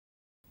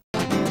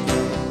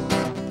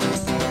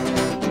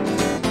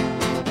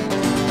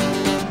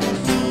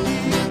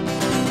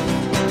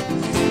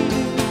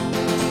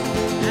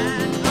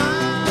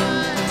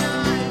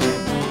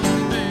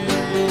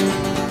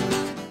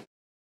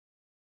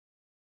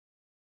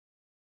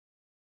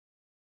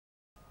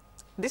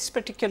This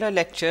particular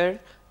lecture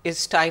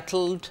is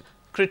titled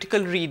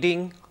Critical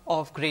Reading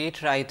of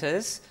Great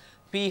Writers.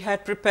 We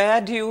had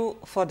prepared you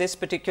for this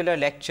particular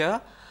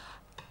lecture.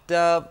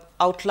 The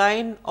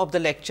outline of the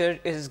lecture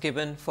is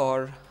given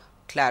for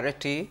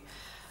clarity.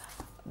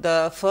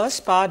 The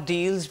first part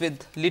deals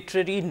with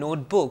literary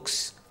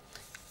notebooks,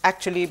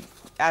 actually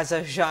as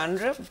a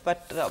genre,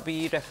 but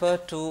we refer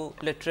to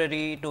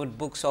literary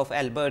notebooks of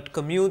Albert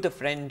Camus, the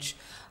French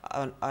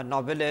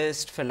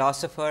novelist,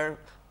 philosopher,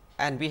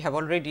 and we have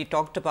already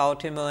talked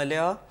about him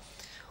earlier.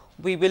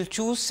 We will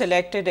choose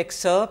selected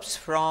excerpts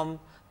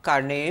from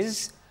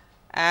Camus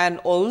and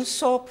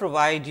also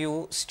provide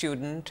you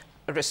student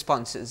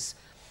responses.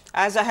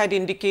 As I had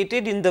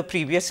indicated in the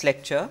previous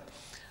lecture,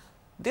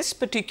 this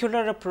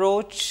particular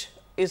approach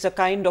is a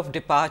kind of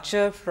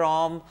departure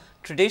from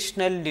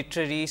traditional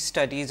literary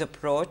studies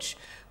approach,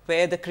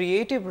 where the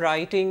creative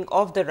writing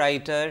of the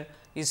writer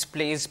is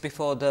placed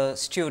before the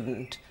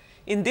student.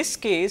 In this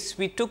case,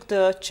 we took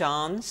the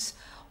chance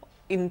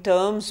in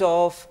terms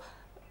of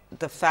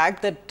the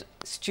fact that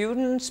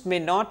students may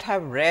not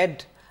have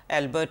read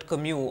Albert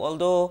Camus,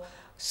 although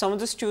some of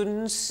the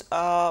students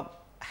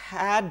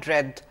had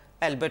read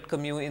Albert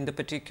Camus in the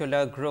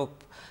particular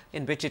group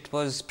in which it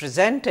was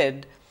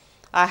presented.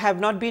 I have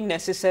not been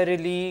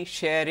necessarily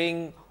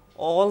sharing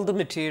all the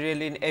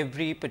material in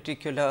every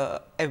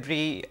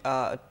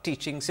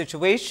teaching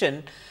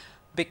situation,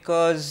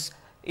 because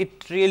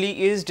it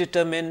really is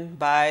determined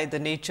by the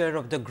nature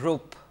of the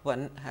group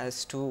one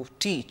has to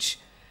teach.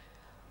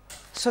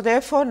 So,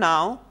 therefore,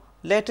 now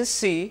let us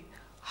see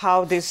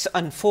how this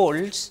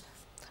unfolds.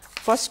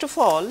 First of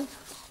all,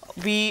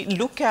 we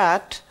look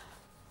at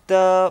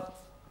the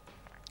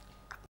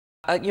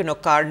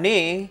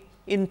Camus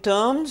in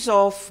terms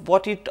of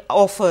what it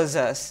offers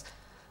us.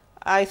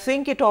 I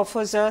think it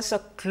offers us a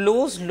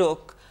close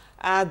look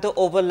at the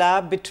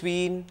overlap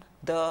between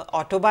the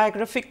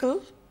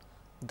autobiographical,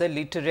 the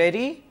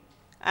literary,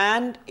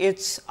 and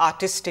its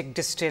artistic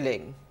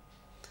distilling.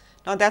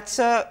 Now, that is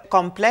a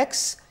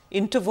complex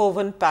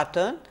interwoven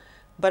pattern,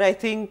 but I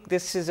think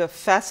this is a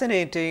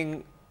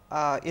fascinating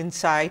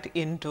insight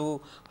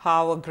into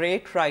how a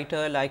great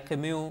writer like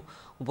Camus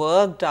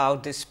worked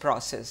out this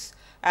process.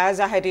 As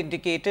I had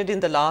indicated in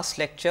the last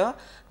lecture,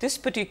 this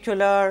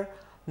particular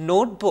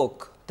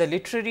notebook, the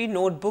literary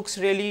notebooks,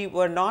 really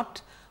were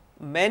not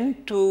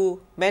meant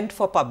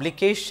for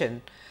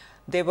publication.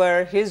 They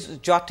were his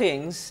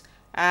jottings,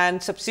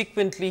 and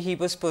subsequently he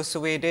was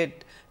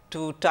persuaded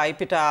to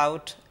type it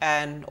out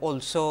and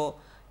also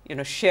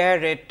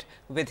share it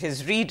with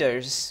his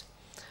readers.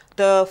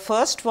 The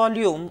first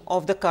volume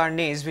of the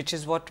Camus, which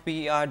is what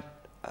we are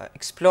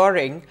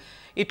exploring,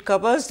 it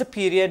covers the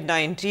period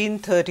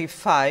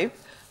 1935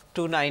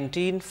 to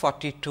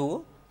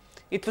 1942.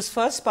 It was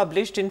first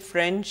published in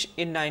French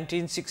in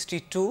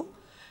 1962,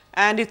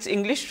 and its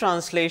English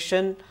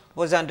translation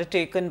was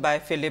undertaken by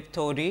Philip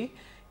Thorey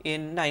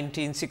in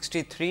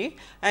 1963,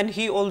 and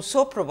he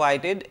also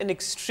provided an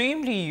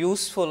extremely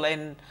useful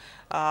and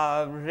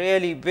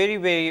really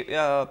very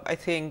I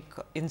think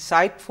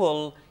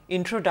insightful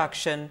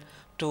introduction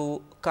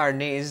to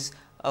Camus'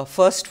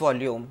 first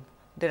volume.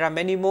 There are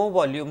many more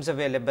volumes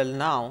available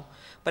now,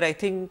 but I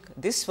think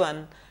this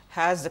one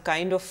has the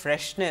kind of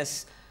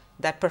freshness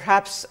that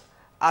perhaps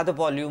other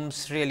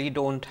volumes really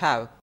do not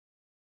have.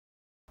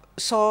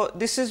 So,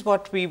 this is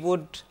what we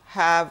would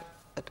have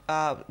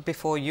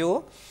before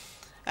you,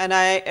 and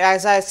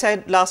as I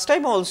said last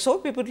time also,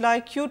 we would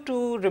like you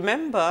to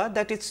remember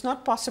that it is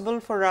not possible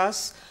for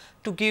us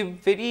to give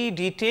very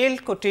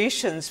detailed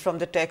quotations from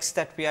the text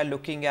that we are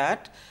looking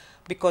at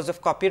because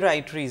of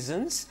copyright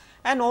reasons,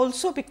 and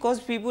also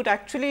because we would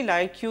actually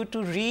like you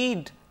to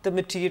read the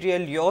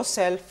material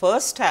yourself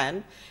first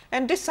hand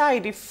and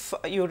decide if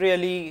you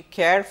really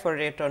care for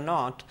it or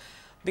not,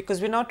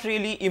 because we are not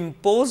really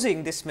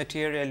imposing this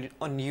material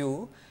on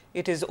you.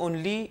 It is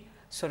only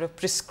sort of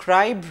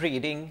prescribed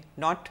reading,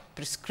 not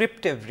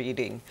prescriptive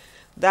reading.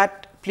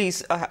 That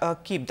please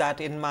keep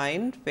that in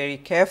mind very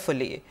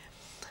carefully.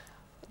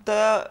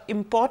 The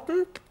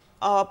important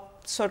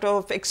sort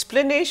of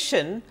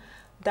explanation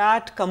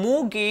that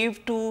Camus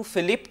gave to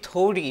Philip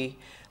Thorey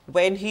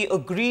when he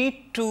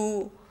agreed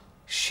to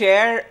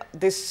share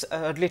this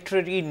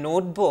literary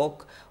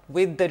notebook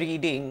with the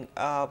reading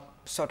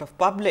sort of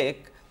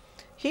public,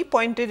 he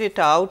pointed it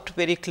out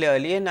very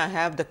clearly, and I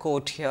have the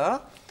quote here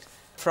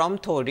from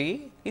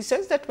Thorey. He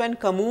says that when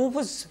Camus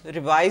was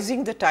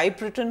revising the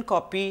typewritten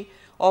copy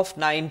of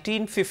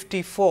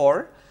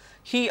 1954,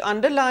 he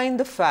underlined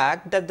the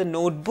fact that the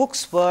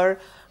notebooks were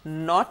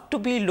not to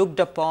be looked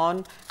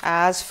upon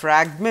as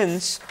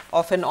fragments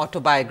of an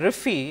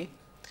autobiography.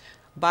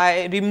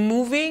 By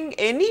removing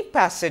any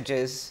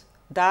passages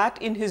that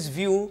in his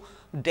view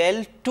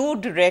dealt too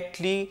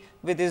directly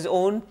with his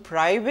own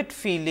private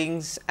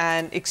feelings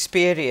and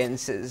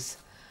experiences.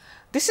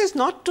 This is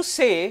not to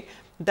say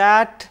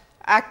that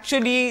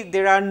actually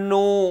there are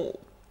no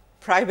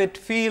private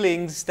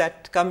feelings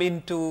that come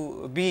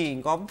into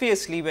being.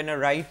 Obviously, when a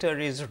writer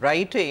is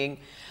writing,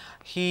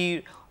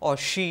 he or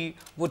she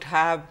would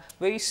have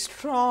very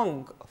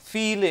strong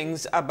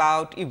feelings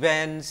about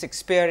events,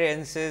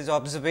 experiences,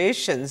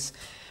 observations.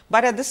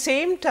 But at the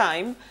same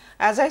time,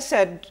 as I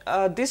said,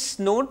 this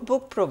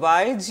notebook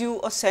provides you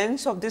a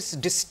sense of this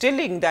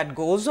distilling that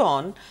goes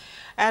on,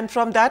 and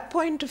from that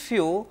point of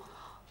view,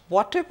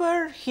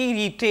 whatever he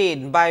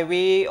retained by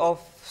way of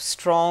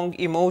strong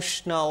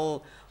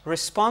emotional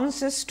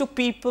responses to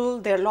people,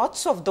 there are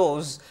lots of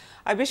those.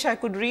 I wish I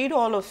could read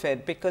all of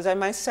it, because I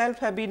myself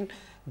have been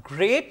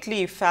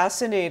greatly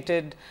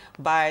fascinated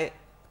by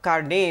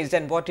Camus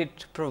and what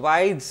it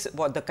provides,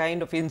 what the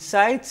kind of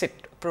insights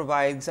it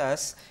provides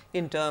us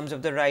in terms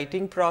of the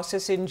writing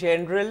process in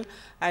general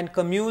and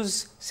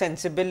Camus'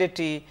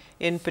 sensibility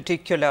in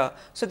particular.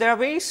 So, there are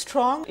very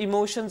strong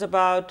emotions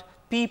about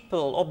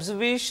people,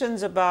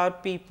 observations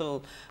about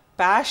people,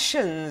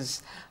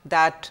 passions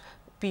that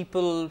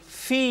people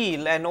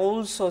feel, and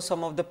also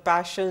some of the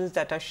passions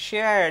that are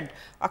shared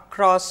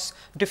across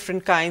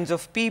different kinds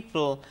of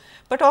people.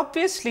 But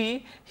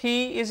obviously,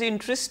 he is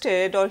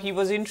interested, or he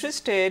was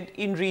interested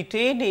in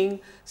retaining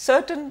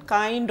certain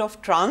kind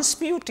of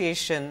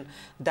transmutation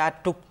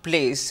that took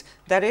place.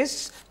 That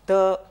is,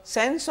 the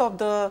sense of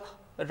the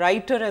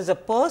writer as a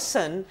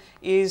person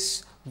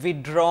is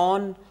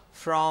withdrawn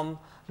from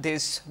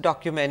this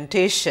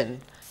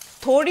documentation.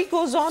 Thori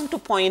goes on to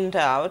point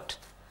out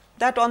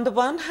that on the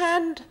one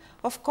hand,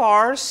 of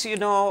course,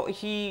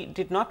 he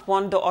did not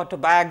want the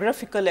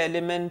autobiographical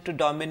element to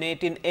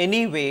dominate in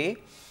any way,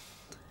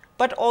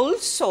 but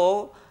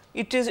also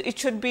it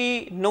should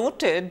be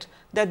noted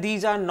that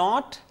these are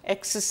not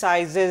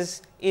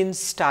exercises in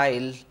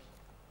style.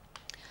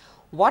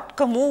 What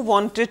Camus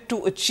wanted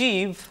to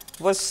achieve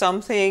was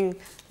something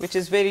which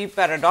is very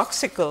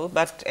paradoxical,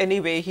 but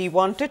anyway, he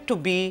wanted to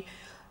be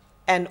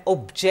an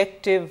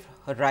objective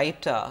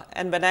writer.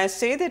 And when I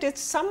say that it is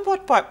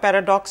somewhat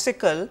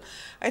paradoxical,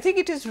 I think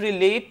it is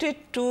related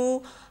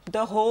to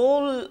the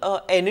whole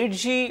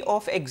energy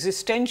of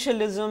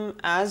existentialism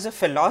as a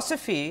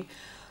philosophy,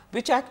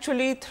 which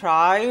actually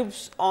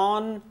thrives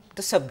on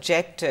the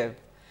subjective.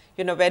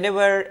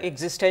 Whenever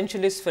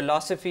existentialist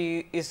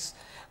philosophy is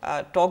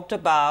talked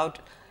about,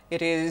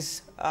 it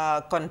is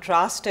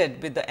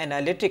contrasted with the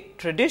analytic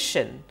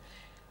tradition.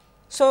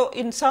 So,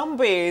 in some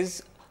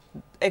ways,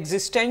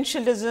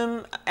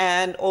 existentialism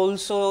and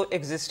also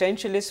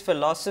existentialist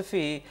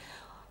philosophy,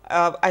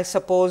 I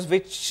suppose,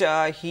 which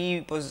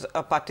he was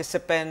a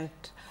participant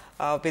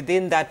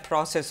within that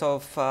process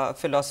of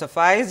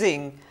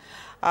philosophizing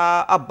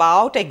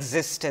about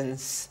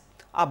existence,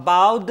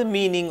 about the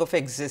meaning of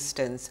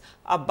existence,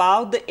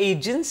 about the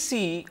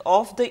agency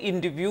of the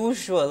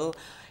individual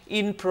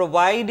in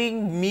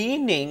providing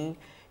meaning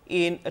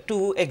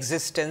to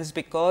existence,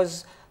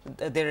 because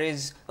there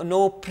is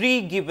no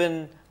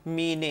pre-given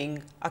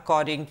meaning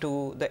according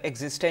to the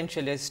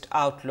existentialist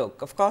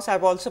outlook. Of course, I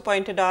have also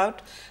pointed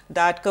out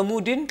that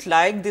Camus did not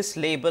like this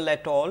label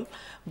at all,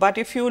 but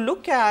if you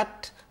look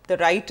at the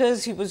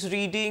writers he was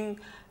reading,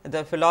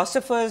 the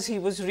philosophers he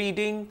was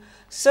reading,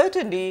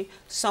 certainly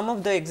some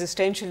of the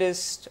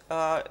existentialist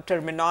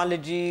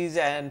terminologies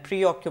and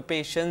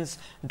preoccupations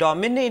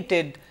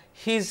dominated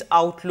his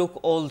outlook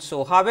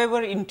also,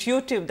 however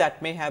intuitive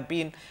that may have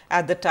been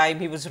at the time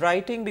he was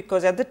writing,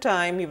 because at the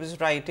time he was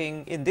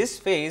writing in this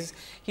phase,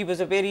 he was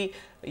a very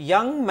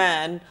young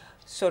man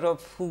sort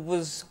of who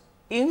was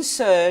in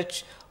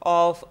search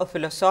of a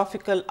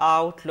philosophical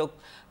outlook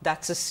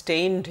that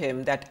sustained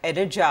him, that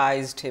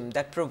energized him,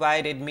 that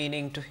provided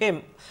meaning to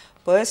him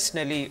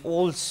personally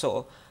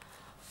also.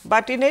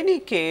 But in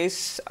any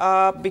case,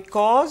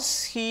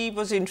 because he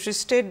was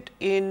interested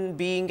in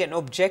being an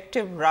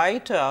objective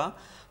writer,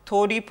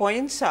 Thori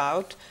points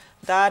out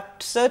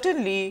that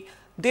certainly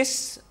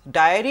this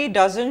diary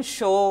does not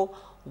show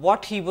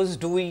what he was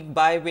doing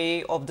by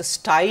way of the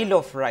style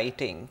of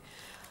writing.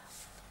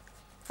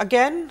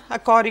 Again,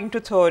 according to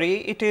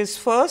Thori, it is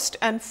first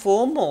and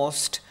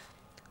foremost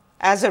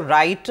as a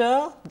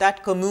writer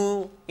that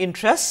Camus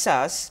interests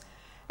us,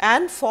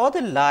 and for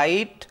the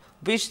light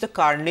which the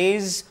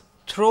Carnets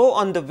throw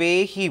on the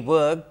way he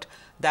worked,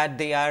 that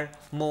they are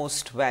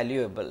most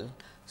valuable.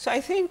 So, I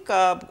think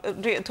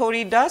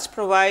Thori does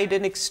provide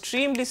an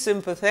extremely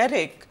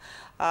sympathetic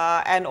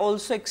and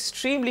also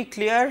extremely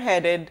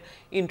clear-headed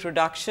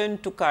introduction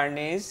to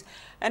Carnets.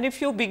 And if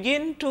you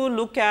begin to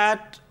look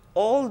at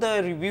all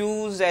the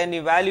reviews and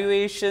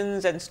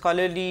evaluations and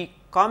scholarly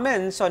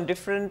comments on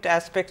different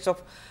aspects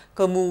of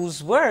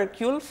Camus'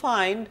 work, you will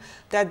find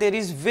that there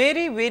is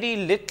very, very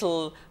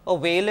little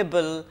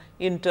available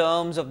in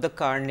terms of the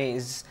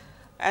Carnets.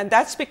 And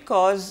that is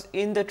because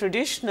in the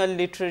traditional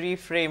literary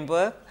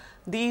framework,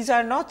 these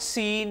are not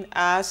seen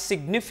as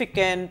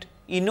significant,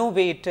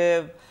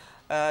 innovative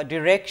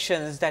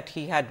directions that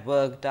he had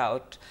worked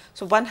out.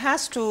 So, one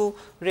has to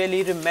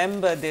really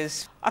remember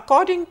this.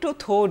 According to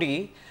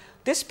Thori,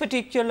 this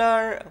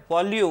particular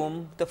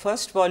volume, the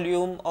first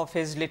volume of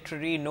his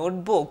literary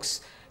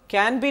notebooks,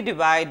 can be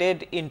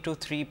divided into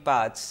 3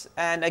 parts,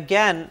 and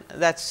again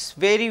that is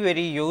very,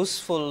 very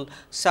useful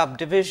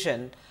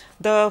subdivision.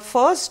 The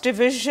first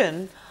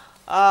division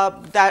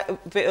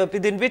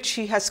within which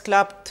he has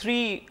clubbed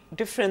three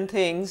different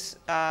things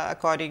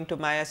according to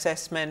my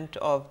assessment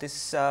of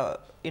this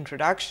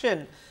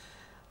introduction.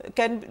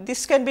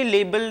 This can be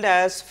labeled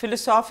as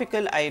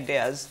philosophical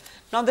ideas.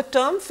 Now, the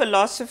term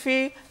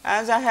philosophy,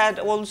 as I had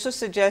also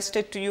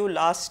suggested to you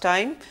last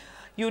time,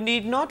 you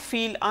need not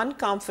feel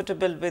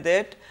uncomfortable with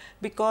it,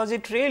 because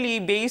it really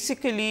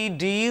basically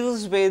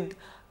deals with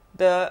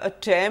the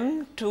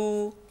attempt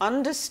to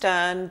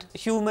understand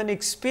human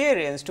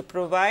experience, to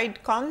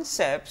provide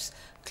concepts,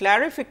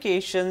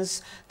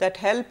 clarifications that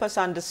help us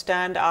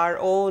understand our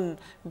own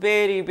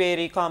very,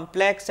 very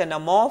complex and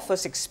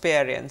amorphous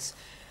experience.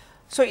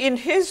 So, in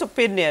his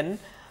opinion,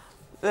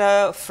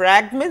 the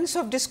fragments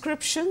of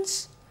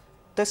descriptions,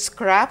 the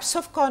scraps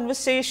of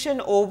conversation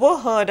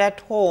overheard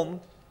at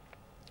home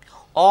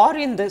or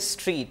in the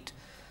street,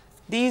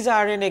 these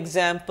are an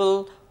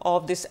example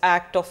of this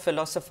act of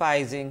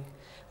philosophizing.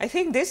 I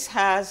think this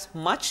has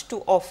much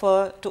to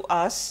offer to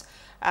us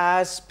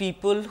as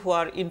people who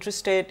are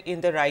interested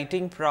in the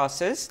writing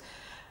process.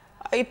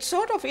 It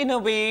sort of in a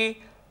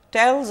way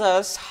tells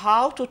us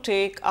how to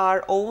take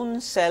our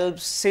own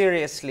selves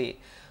seriously.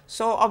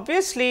 So,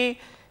 obviously,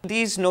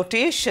 these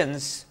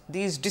notations,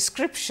 these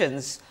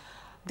descriptions,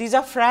 these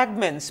are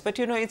fragments, but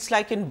it is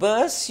like in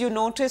verse you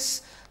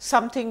notice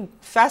something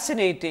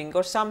fascinating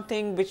or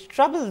something which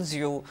troubles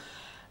you.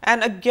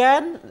 And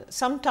again,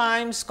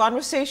 sometimes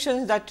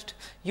conversations that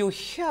you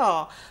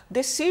hear,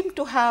 they seem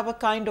to have a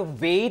kind of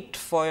weight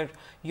for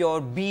your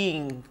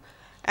being.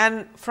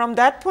 And from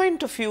that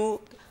point of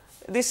view,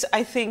 this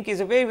I think is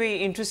a very, very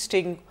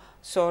interesting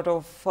sort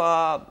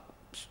of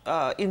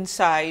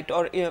insight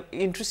or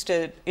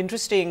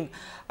interesting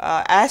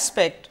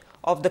aspect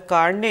of the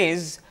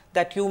Carnets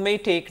that you may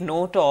take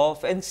note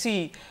of and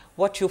see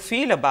what you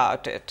feel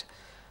about it.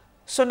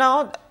 So,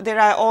 now there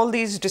are all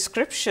these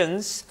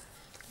descriptions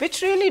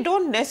which really do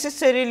not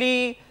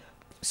necessarily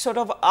sort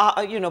of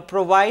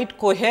provide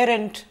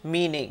coherent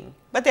meaning,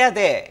 but they are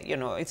there.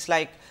 It is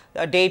like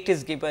a date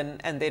is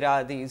given and there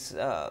are these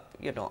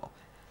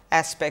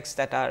aspects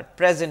that are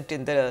present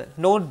in the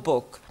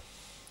notebook.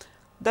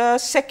 The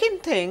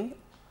second thing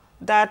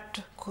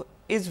that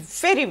is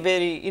very,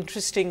 very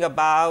interesting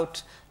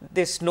about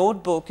this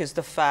notebook is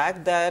the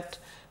fact that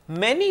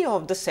many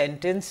of the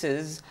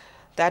sentences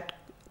that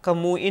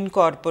Camus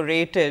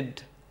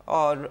incorporated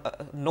or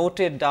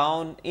noted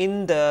down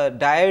in the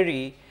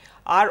diary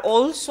are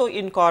also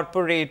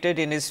incorporated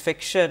in his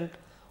fiction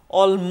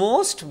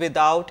almost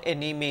without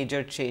any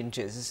major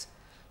changes.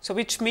 So,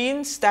 which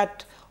means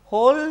that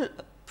whole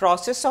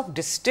process of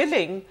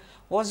distilling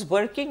was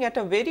working at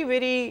a very,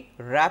 very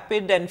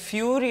rapid and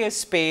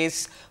furious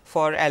pace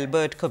for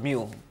Albert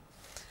Camus.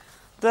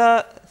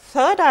 The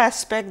third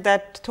aspect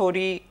that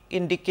Thori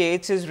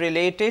indicates is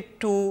related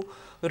to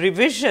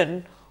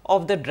revision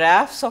of the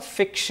drafts of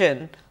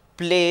fiction,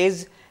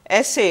 plays,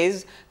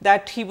 essays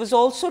that he was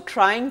also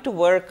trying to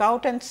work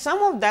out, and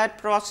some of that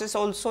process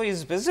also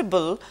is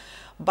visible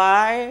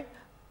by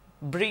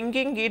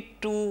bringing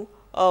it to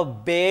a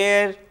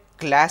bare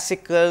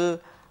classical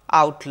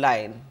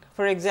outline.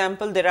 For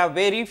example, there are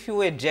very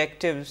few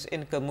adjectives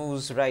in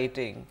Camus'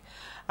 writing.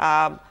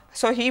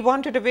 So, he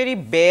wanted a very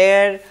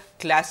bare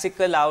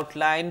classical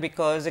outline,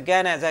 because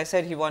again, as I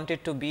said, he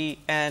wanted to be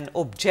an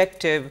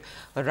objective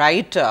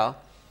writer.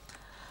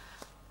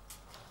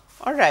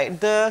 All right.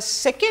 The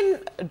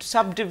second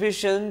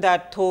subdivision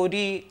that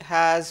Thori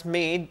has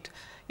made,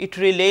 it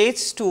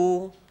relates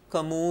to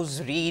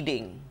Camus'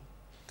 reading,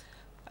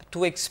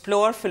 to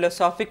explore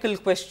philosophical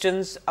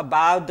questions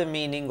about the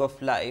meaning of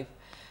life.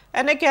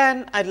 And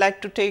again, I would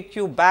like to take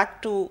you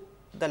back to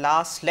the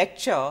last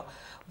lecture,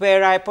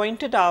 where I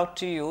pointed out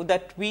to you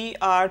that we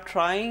are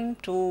trying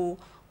to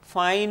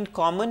find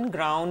common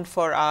ground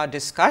for our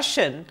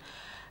discussion.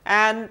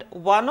 And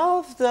one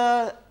of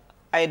the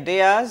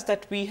ideas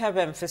that we have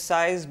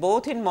emphasized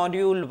both in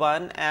module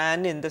 1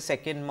 and in the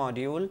second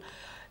module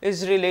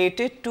is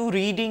related to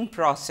reading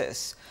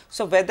process.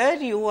 So, whether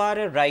you are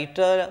a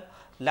writer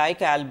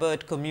like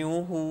Albert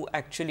Camus, who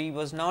actually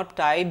was not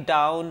tied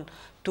down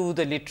to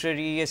the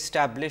literary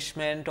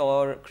establishment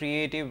or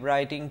creative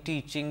writing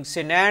teaching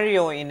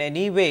scenario in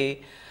any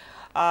way,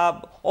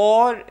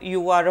 or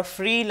you are a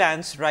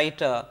freelance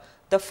writer,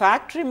 the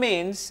fact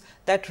remains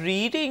that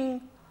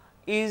reading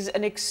is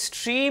an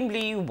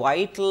extremely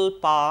vital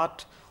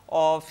part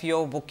of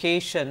your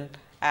vocation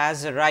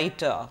as a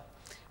writer.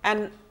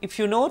 And if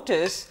you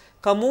notice,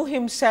 Camus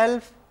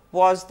himself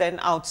was then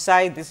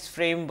outside this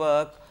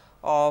framework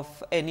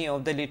of any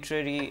of the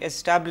literary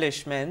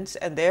establishments,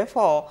 and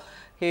therefore,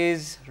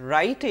 his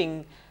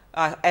writing,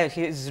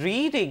 his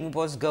reading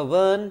was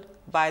governed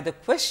by the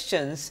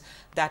questions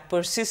that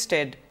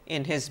persisted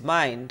in his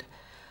mind.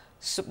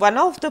 So, one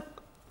of the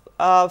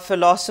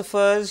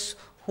philosophers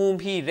whom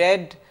he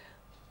read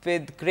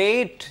with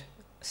great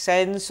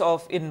sense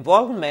of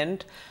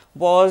involvement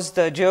was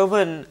the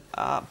German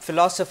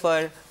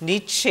philosopher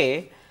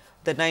Nietzsche,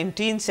 the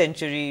 19th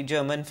century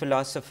German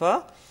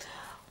philosopher,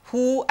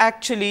 who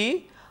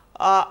actually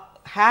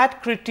had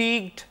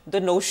critiqued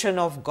the notion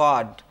of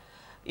God.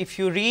 If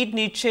you read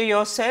Nietzsche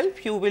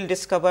yourself, you will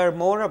discover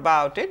more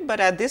about it, but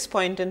at this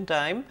point in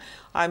time,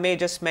 I may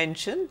just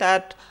mention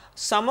that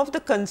some of the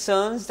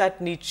concerns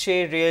that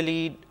Nietzsche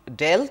really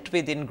dealt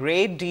with in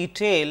great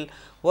detail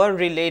were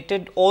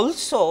related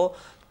also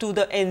to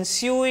the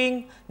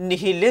ensuing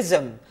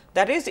nihilism.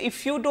 That is,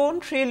 if you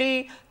don't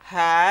really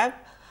have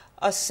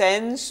a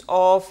sense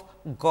of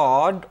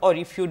God, or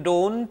if you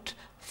don't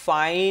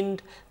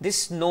find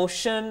this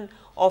notion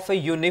of a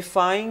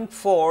unifying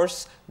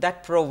force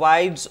that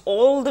provides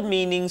all the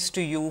meanings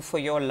to you for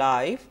your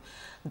life,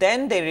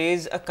 then there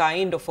is a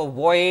kind of a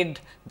void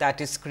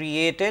that is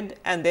created,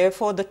 and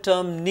therefore, the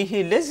term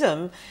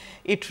nihilism,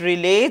 it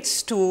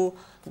relates to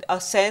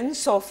a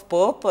sense of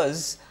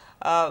purpose,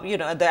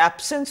 the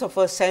absence of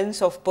a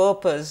sense of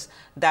purpose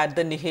that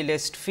the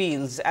nihilist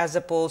feels, as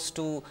opposed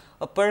to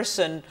a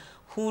person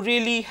who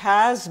really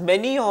has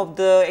many of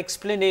the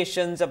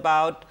explanations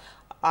about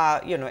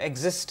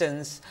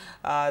existence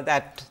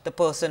that the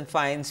person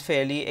finds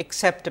fairly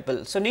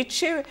acceptable. So,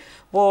 Nietzsche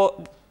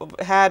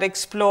had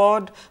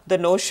explored the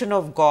notion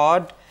of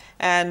God,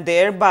 and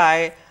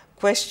thereby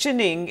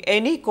questioning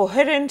any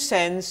coherent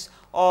sense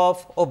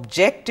of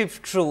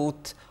objective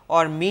truth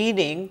or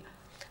meaning,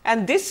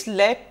 and this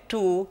led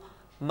to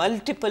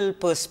multiple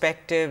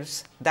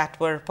perspectives that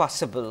were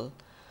possible.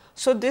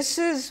 So, this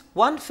is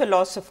one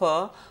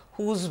philosopher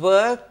whose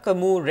work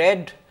Camus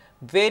read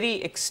very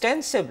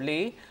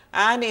extensively,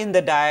 and in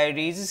the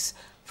diaries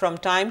from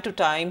time to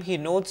time he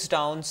notes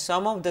down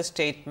some of the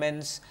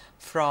statements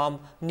from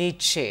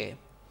Nietzsche.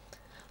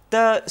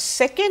 The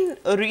second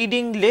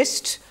reading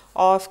list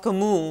of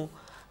Camus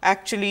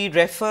actually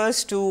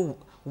refers to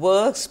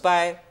works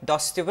by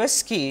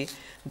Dostoevsky,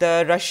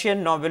 the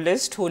Russian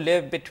novelist who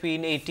lived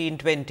between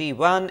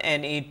 1821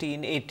 and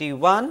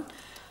 1881.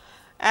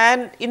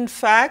 And in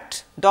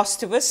fact,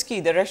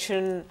 Dostoevsky, the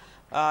Russian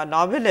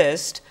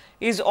novelist,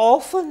 is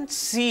often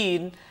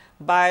seen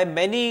by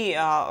many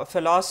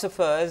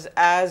philosophers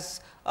as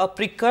a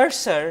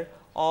precursor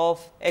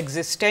of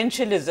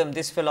existentialism,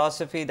 this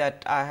philosophy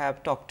that I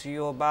have talked to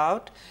you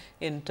about,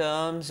 in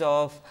terms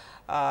of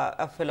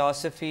a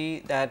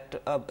philosophy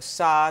that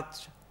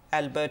Sartre,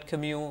 Albert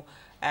Camus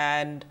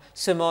and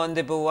Simone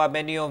de Beauvoir,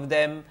 many of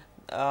them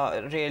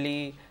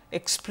really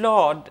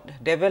explored,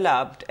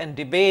 developed and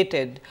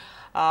debated.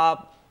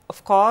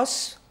 Of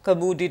course,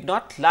 Camus did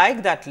not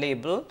like that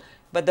label,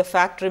 but the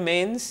fact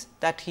remains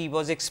that he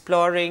was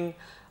exploring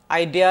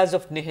ideas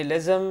of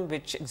nihilism,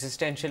 which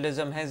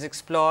existentialism has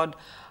explored,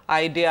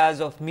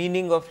 ideas of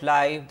meaning of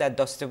life that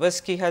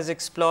Dostoevsky has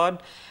explored.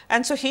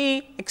 And so,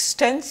 he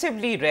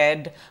extensively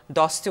read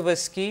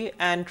Dostoevsky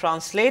and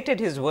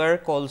translated his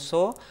work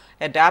also,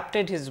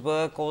 adapted his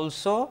work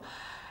also,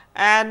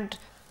 and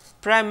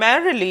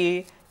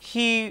primarily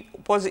he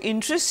was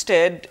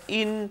interested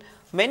in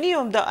many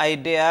of the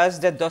ideas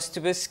that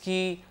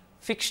Dostoevsky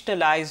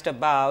fictionalized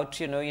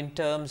about, in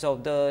terms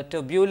of the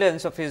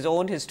turbulence of his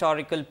own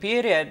historical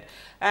period,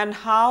 and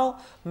how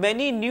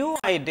many new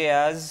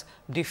ideas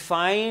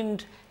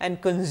defined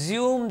and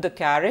consumed the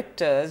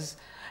characters,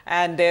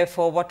 and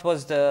therefore, what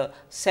was the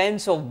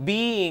sense of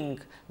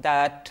being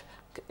that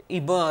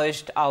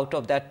emerged out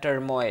of that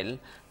turmoil.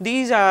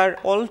 These are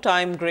all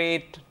time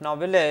great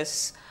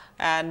novelists,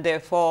 and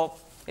therefore,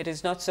 it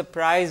is not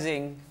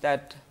surprising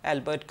that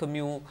Albert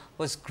Camus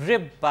was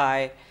gripped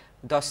by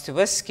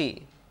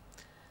Dostoevsky.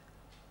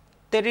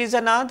 There is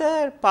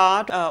another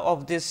part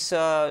of this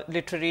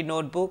literary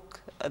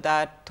notebook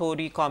that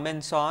Thori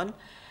comments on,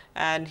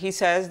 and he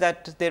says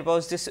that there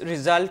was this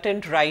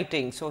resultant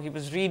writing. So, he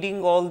was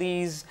reading all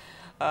these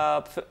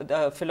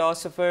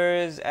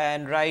philosophers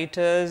and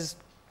writers,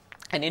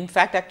 and in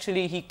fact,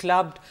 actually he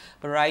clubbed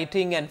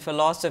writing and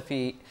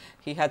philosophy.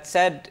 He had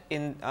said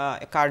in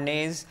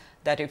Carnets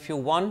that if you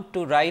want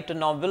to write a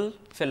novel,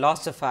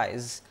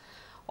 philosophize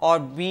or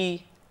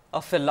be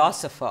a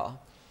philosopher.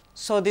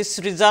 So, this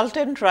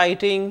resultant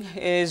writing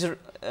is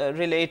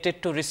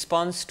related to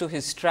response to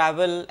his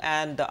travel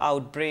and the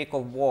outbreak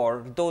of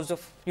war. Those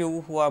of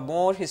you who are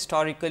more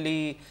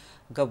historically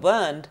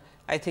governed,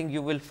 I think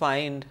you will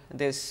find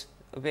this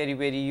very,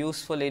 very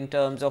useful in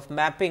terms of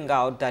mapping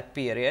out that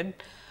period.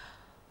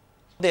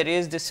 There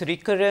is this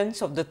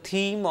recurrence of the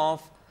theme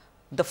of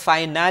the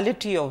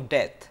finality of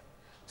death.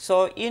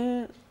 So,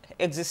 in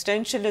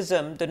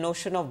existentialism, the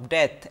notion of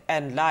death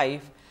and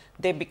life,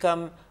 they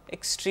become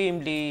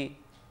extremely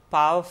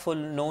powerful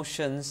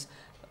notions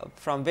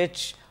from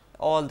which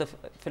all the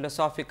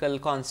philosophical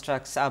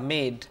constructs are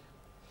made.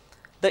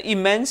 The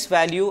immense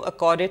value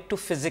accorded to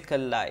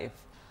physical life.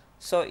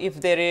 So, if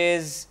there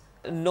is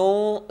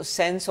no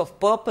sense of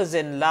purpose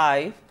in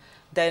life,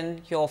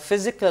 then your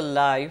physical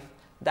life,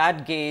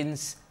 that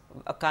gains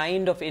a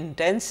kind of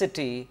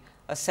intensity,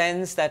 a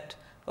sense that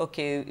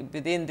okay,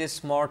 within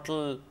this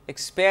mortal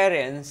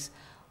experience,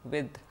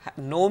 with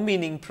no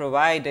meaning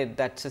provided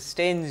that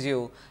sustains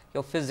you,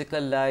 your physical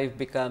life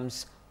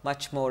becomes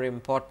much more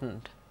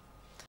important.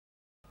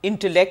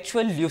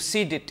 Intellectual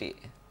lucidity.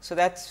 So,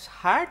 that is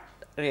hard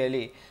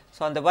really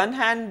So, on the one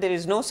hand there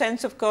is no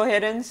sense of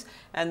coherence,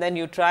 and then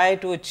you try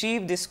to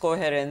achieve this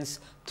coherence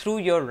through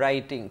your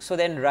writing. So,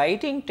 then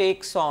writing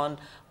takes on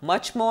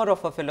much more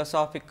of a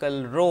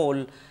philosophical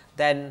role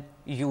than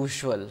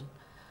usual,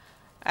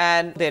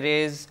 and there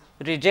is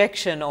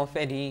rejection of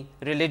any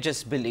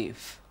religious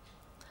belief.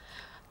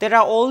 There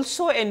are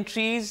also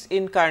entries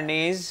in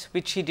Camus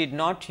which he did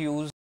not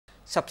use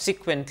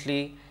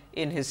subsequently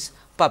in his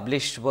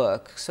published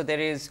work. So, there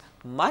is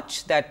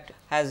much that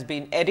has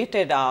been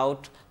edited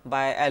out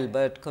by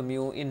Albert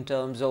Camus in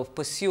terms of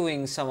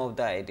pursuing some of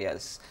the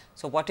ideas.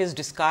 So, what is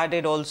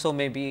discarded also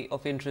may be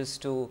of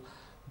interest to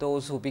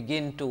those who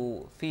begin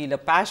to feel a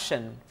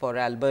passion for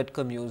Albert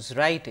Camus'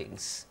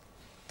 writings.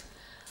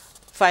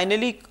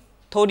 Finally,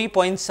 Todi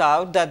points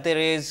out that there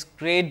is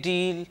great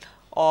deal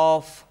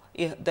of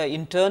the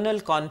internal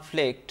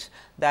conflict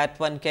that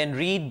one can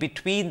read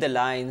between the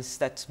lines,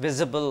 that is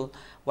visible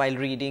while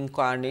reading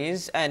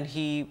Camus, and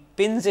he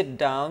pins it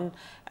down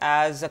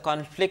as a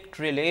conflict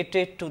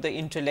related to the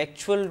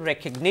intellectual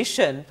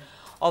recognition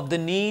of the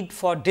need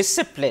for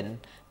discipline,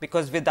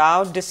 because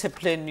without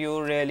discipline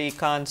you really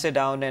can't sit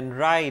down and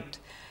write,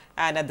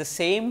 and at the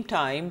same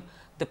time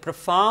the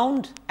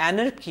profound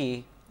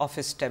anarchy of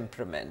his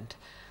temperament.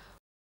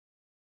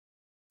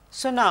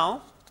 So,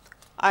 now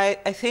I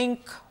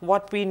think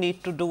what we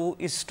need to do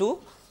is to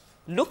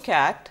look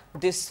at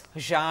this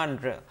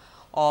genre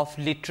of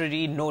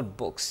literary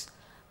notebooks,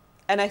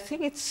 and I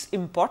think it is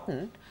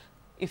important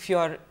if you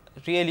are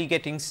really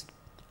getting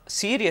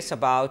serious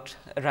about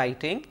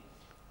writing,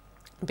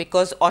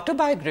 because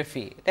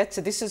autobiography, let us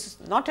say this is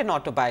not an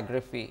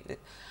autobiography.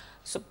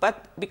 So,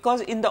 but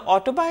because in the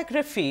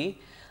autobiography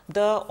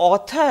the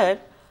author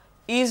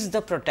is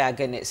the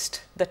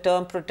protagonist. The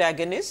term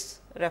protagonist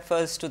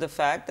refers to the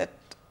fact that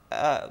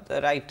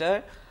the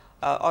writer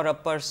or a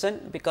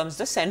person becomes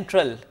the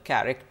central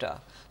character.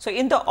 So,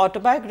 in the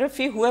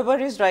autobiography, whoever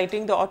is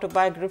writing the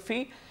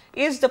autobiography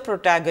is the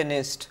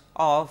protagonist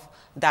of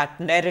that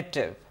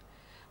narrative,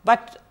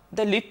 but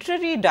the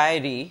literary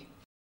diary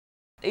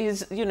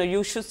is,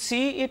 you should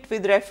see it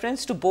with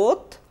reference to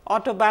both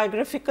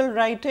autobiographical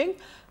writing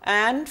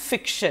and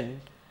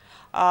fiction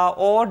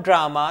or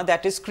drama,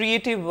 that is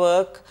creative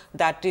work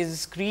that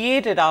is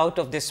created out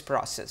of this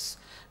process.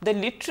 The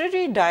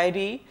literary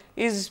diary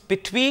is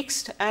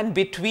betwixt and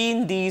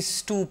between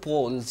these two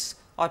poles,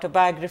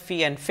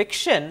 autobiography and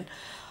fiction,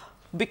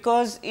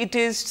 because it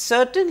is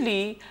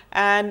certainly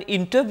an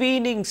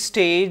intervening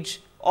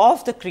stage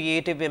of the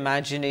creative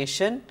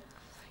imagination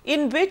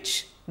in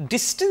which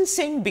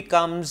distancing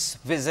becomes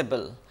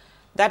visible.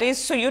 That is,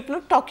 so you are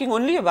not talking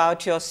only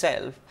about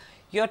yourself,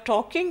 you are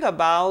talking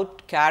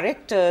about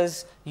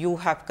characters you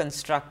have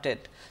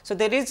constructed. So,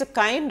 there is a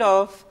kind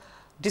of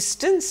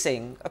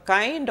distancing, a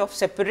kind of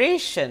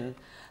separation,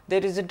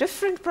 there is a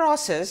different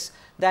process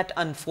that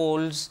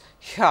unfolds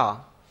here.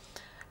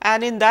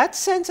 And in that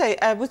sense,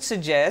 I would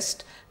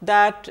suggest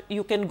that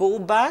you can go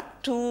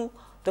back to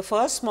the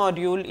first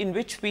module in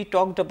which we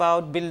talked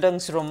about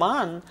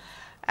Bildungsroman,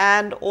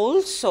 and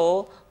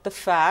also the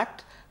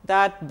fact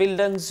that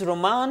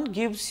Bildungsroman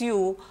gives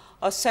you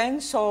a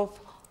sense of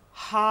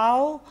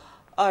how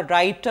a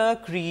writer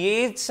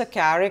creates a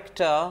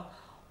character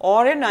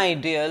or an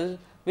ideal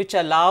which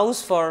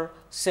allows for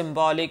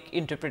symbolic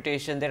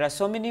interpretation. There are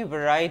so many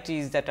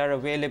varieties that are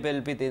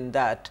available within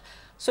that.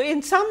 So,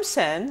 in some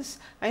sense,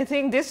 I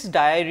think this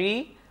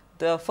diary,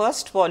 the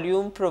first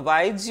volume,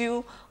 provides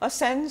you a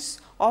sense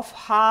of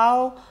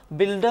how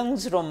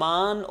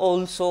Bildungsroman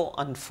also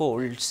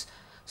unfolds.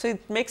 So,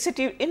 it makes it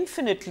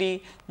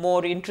infinitely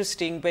more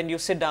interesting when you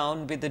sit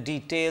down with the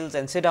details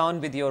and sit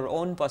down with your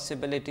own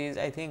possibilities.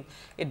 I think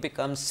it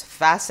becomes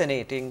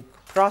fascinating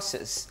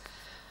process.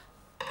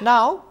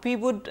 Now, we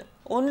would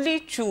only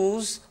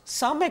choose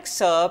some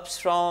excerpts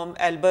from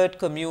Albert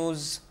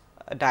Camus'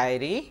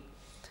 diary,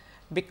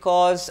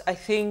 because I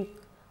think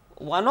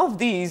one of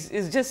these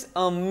is just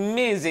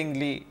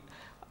amazingly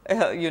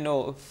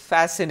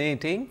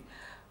fascinating.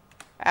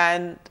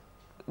 And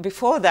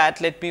before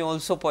that, let me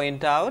also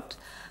point out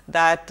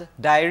that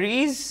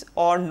diaries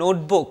or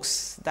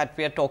notebooks that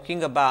we are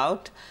talking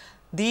about,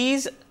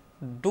 these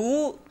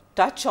do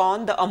touch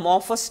on the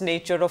amorphous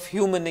nature of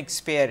human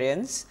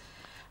experience.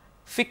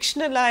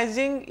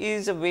 Fictionalizing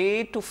is a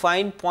way to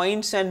find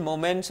points and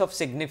moments of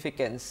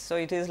significance. So,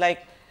 it is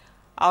like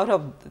out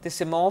of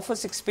this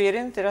amorphous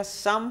experience, there are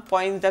some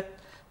points that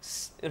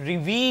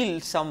reveal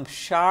some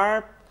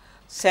sharp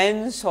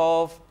sense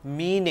of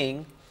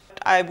meaning.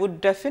 I would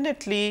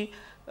definitely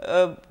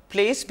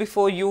place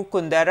before you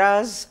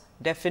Kundera's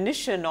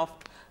definition of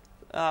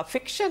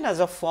fiction as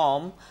a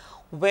form,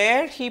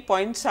 where he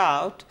points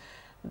out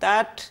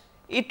that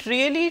it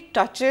really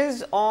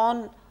touches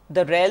on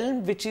the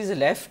realm which is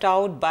left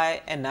out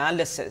by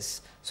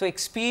analysis. So,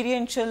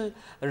 experiential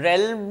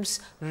realms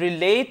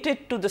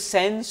related to the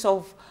sense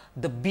of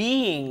the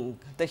being,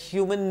 the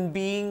human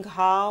being,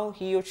 how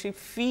he or she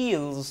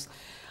feels,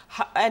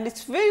 and it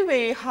is very,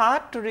 very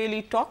hard to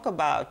really talk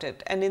about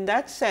it. And in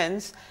that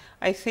sense,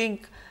 I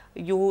think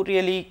you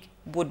really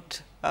would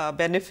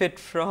benefit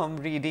from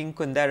reading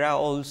Kundera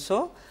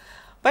also.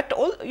 but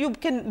you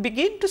can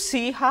begin to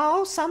see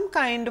how some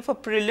kind of a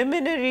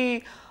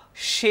preliminary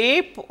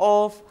shape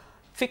of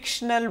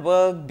fictional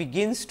work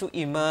begins to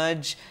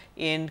emerge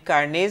in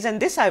Carnets, and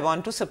this I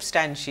want to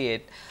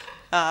substantiate.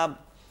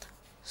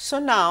 So,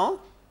 now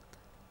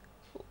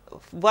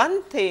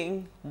one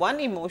thing, one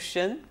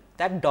emotion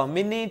that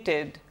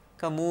dominated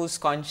Camus'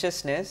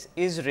 consciousness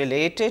is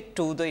related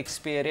to the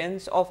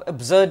experience of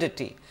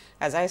absurdity.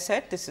 As I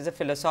said, this is a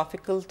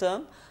philosophical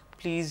term.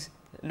 Please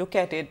look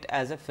at it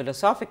as a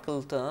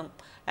philosophical term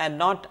and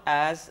not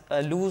as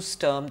a loose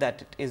term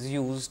that it is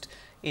used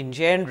in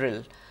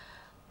general.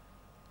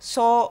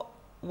 So,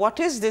 what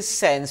is this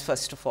sense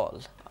first of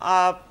all?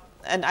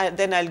 And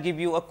then I will give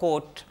you a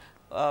quote,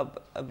 a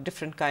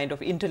different kind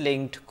of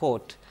interlinked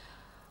quote.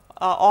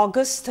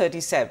 August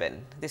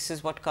 37, this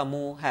is what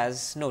Camus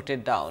has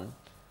noted down.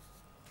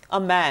 A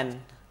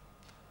man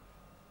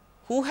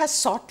who has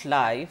sought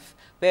life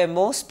where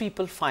most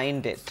people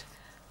find it,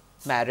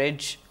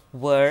 marriage,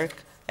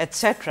 work,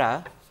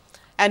 etc.,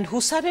 and who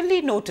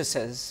suddenly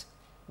notices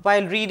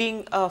while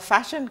reading a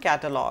fashion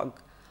catalogue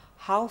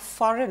how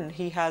foreign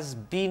he has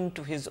been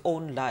to his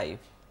own life,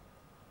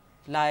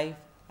 life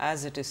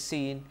as it is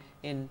seen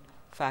in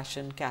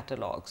fashion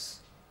catalogues.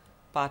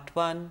 Part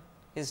 1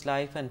 is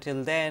life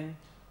until then,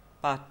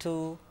 part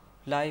 2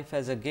 life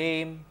as a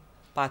game,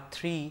 part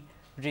 3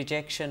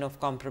 rejection of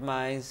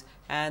compromise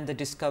and the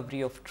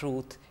discovery of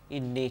truth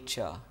in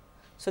nature.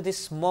 So,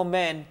 this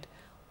moment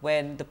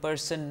when the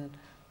person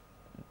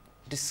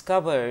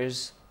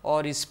discovers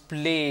or is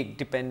plagued,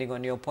 depending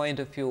on your point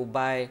of view,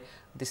 by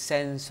the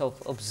sense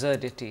of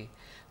absurdity.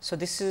 So,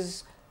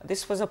 this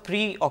was a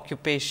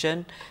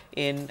preoccupation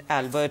in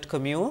Albert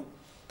Camus.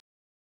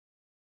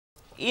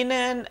 In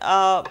an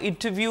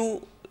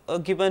interview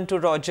given to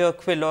Roger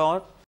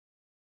Quillot,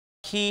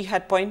 he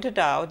had pointed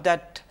out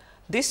that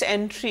this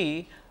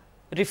entry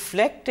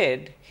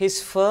reflected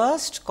his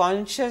first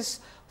conscious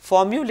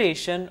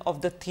formulation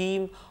of the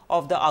theme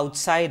of the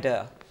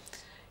outsider.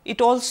 It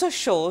also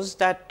shows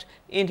that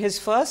in his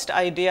first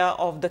idea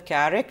of the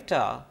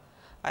character,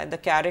 and the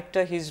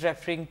character he is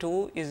referring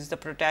to is the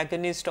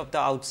protagonist of The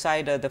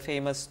Outsider, the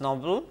famous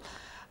novel.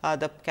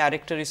 The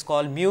character is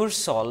called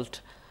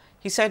Mursault.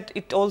 He said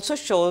it also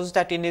shows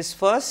that in his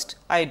first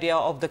idea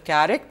of the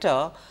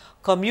character,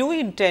 Camus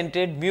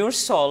intended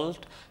Mursault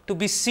to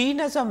be seen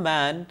as a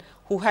man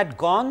who had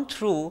gone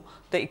through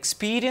the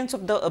experience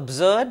of the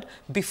absurd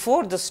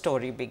before the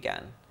story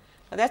began.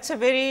 Now, that is a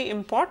very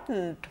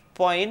important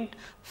point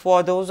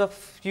for those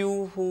of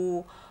you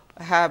who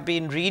have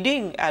been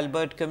reading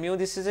Albert Camus.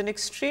 This is an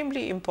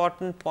extremely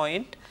important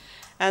point.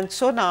 And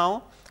so,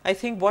 now I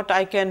think what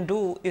I can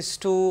do is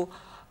to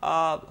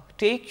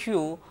take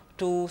you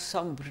to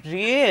some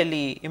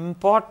really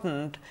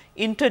important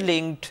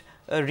interlinked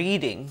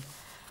reading,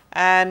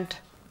 and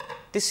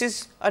this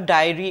is a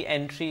diary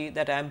entry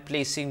that I am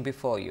placing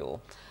before you.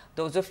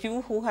 Those of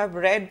you who have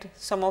read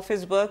some of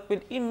his work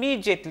will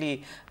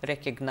immediately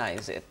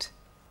recognize it.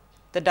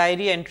 The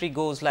diary entry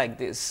goes like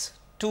this: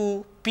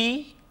 to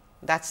P,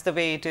 that is the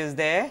way it is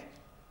there.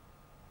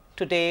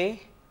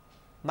 Today,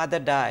 mother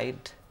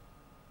died,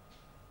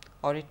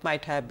 or it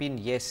might have been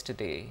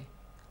yesterday,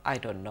 I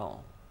do not know.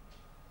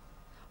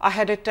 I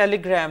had a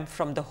telegram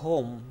from the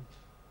home.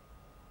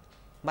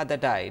 Mother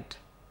died.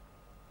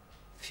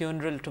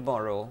 Funeral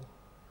tomorrow.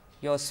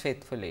 Yours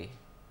faithfully.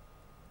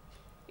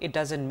 It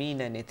does not mean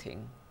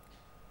anything.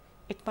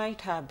 It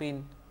might have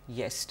been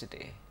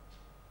yesterday.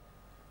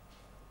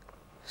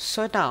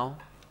 So, now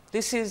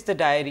this is the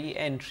diary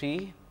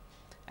entry,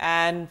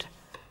 and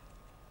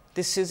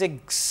this is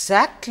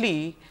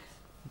exactly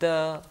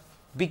the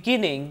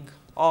beginning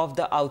of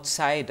The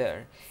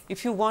Outsider.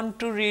 If you want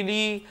to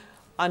really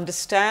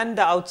understand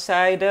The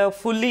Outsider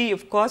fully,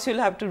 of course, you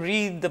will have to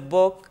read the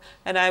book,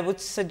 and I would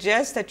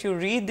suggest that you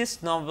read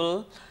this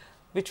novel,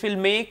 which will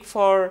make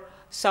for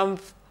some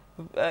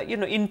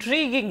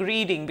intriguing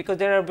reading, because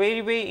there are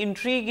very, very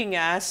intriguing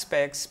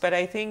aspects, but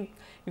I think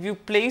if you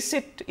place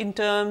it in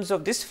terms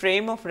of this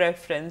frame of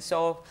reference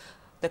of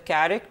the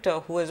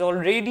character who has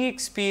already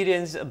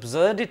experienced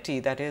absurdity,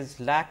 that is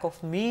lack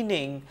of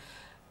meaning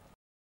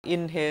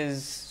in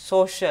his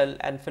social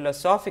and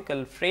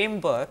philosophical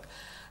framework,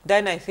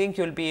 then I think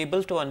you will be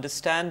able to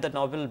understand the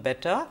novel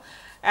better.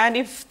 And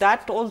if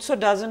that also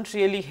does not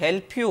really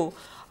help you,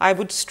 I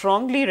would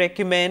strongly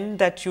recommend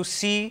that you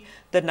see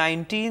the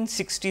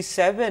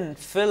 1967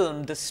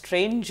 film The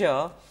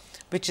Stranger,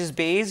 which is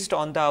based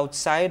on The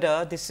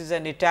Outsider. This is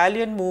an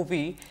Italian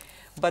movie,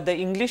 but the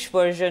English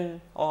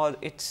version, or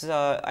it is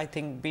I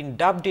think been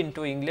dubbed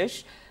into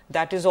English,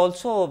 that is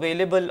also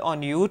available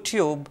on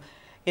YouTube,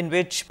 in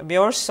which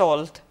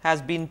Mursault has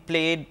been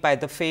played by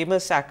the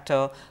famous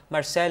actor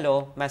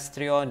Marcello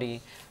Mastroianni.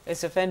 It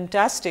is a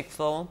fantastic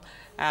film,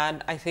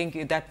 and I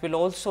think that will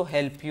also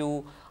help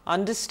you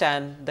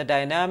understand the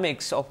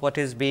dynamics of what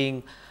is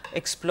being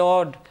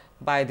explored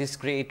by this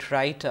great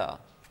writer.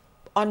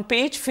 On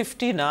page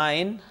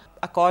 59,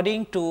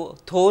 according to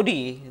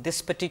Thori,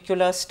 this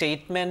particular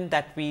statement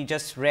that we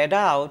just read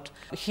out,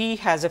 he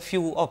has a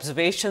few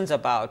observations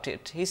about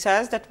it. He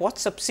says that what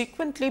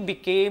subsequently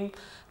became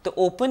the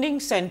opening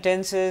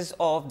sentences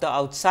of The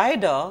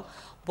Outsider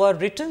were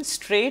written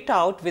straight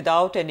out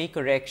without any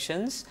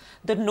corrections.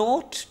 The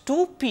note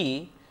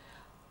 2p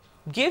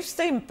gives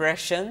the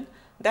impression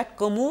that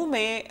Camus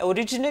may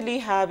originally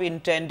have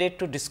intended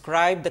to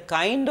describe the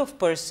kind of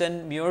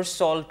person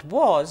Meursault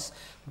was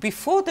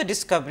before the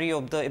discovery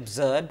of the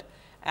absurd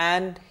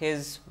and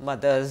his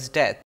mother's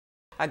death.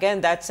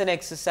 Again, that is an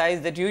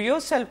exercise that you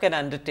yourself can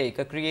undertake,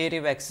 a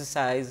creative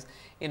exercise,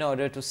 in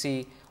order to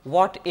see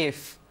what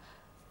if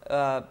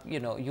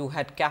you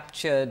had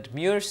captured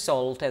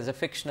Meursault as a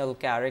fictional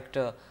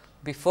character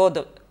before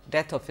the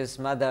death of his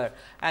mother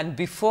and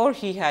before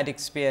he had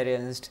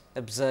experienced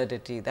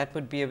absurdity. That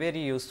would be a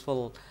very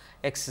useful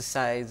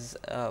exercise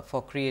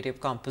for creative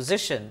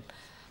composition.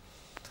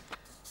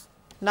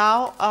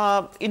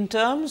 Now, in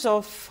terms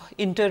of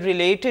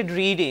interrelated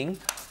reading,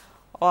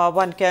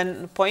 one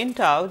can point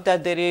out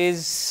that there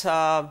is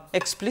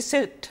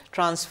explicit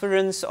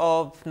transference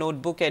of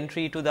notebook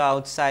entry to The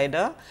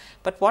Outsider,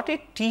 but what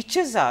it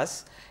teaches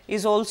us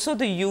is also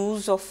the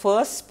use of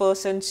first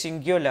person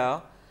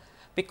singular,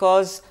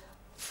 because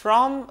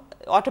from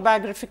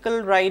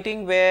autobiographical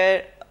writing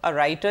where a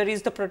writer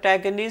is the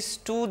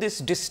protagonist to this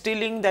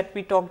distilling that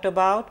we talked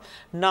about,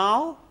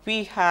 now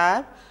we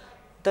have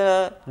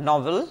the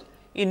novel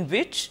in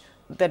which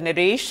the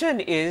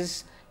narration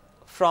is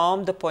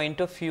from the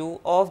point of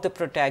view of the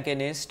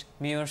protagonist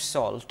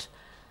Meursault,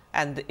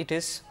 and it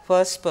is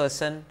first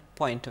person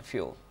point of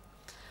view.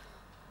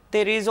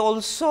 There is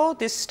also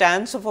this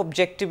stance of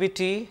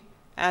objectivity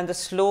and the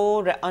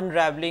slow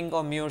unraveling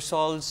of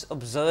Meursault's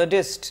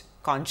absurdist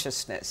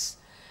consciousness.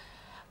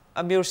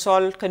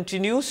 Meursault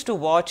continues to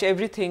watch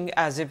everything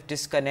as if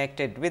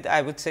disconnected, with,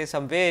 I would say,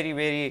 some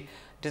very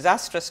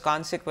disastrous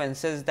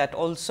consequences that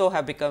also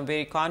have become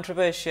very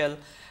controversial.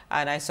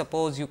 And I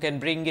suppose you can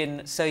bring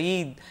in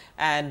Said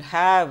and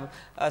have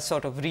a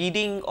sort of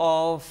reading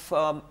of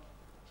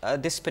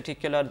this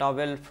particular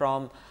novel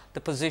from the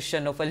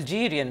position of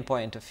Algerian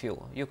point of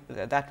view.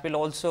 That will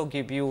also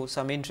give you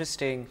some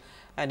interesting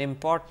and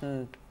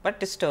important but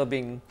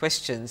disturbing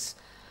questions.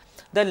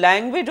 The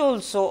language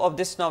also of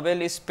this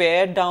novel is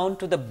pared down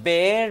to the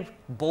bare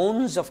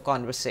bones of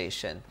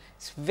conversation.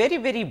 It is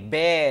very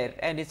bare,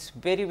 and it is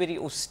very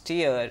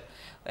austere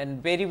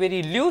and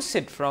very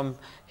lucid from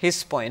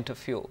his point of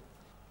view.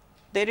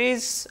 There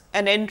is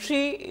an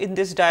entry in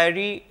this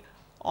diary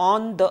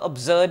on the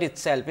absurd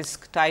itself. It is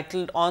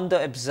titled On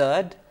the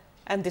Absurd,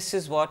 and this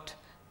is what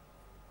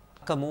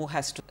Camus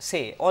has to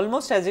say,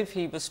 almost as if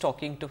he was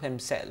talking to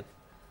himself.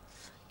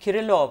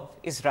 Kirillov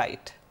is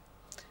right.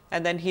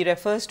 And then he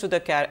refers to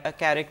the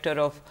character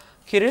of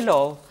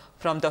Kirillov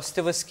from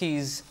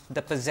Dostoevsky's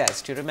The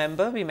Possessed. You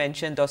remember we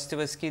mentioned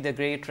Dostoevsky, the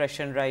great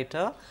Russian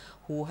writer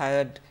who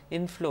had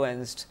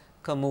influenced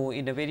Camus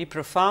in a very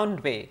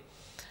profound way.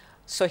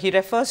 So, he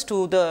refers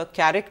to the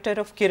character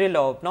of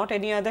Kirillov, not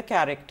any other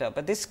character,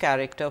 but this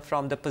character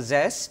from The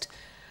Possessed.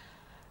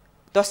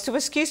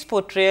 Dostoevsky's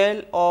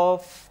portrayal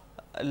of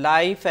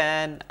life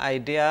and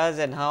ideas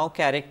and how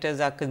characters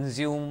are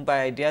consumed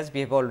by ideas we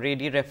have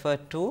already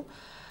referred to.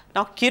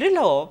 Now,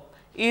 Kirillov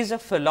is a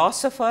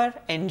philosopher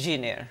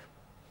engineer,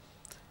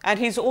 and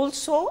he is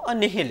also a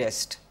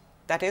nihilist,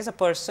 that is, a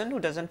person who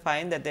does not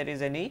find that there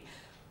is any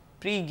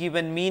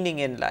pre-given meaning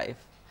in life.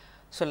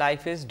 So,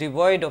 life is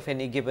devoid of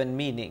any given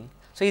meaning.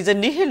 So, he is a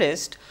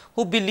nihilist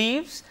who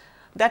believes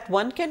that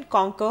one can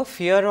conquer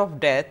fear of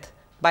death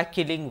by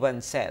killing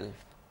oneself.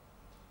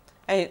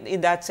 And in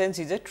that sense,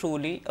 he is a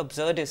truly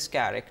absurdist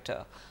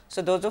character.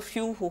 So, those of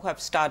you who have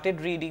started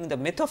reading The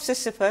Myth of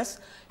Sisyphus,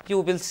 you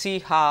will see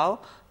how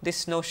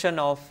this notion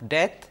of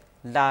death,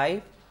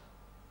 life,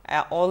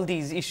 all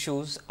these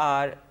issues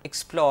are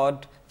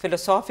explored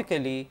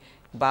philosophically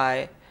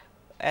by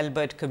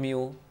Albert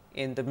Camus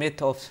in The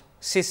Myth of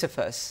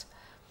Sisyphus.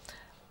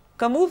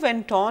 Camus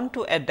went on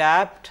to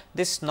adapt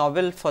this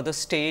novel for the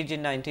stage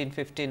in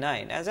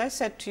 1959. As I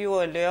said to you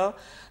earlier,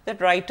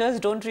 that writers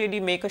do not really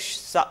make a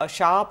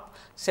sharp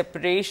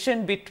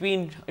separation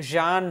between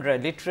genre,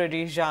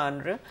 literary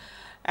genre,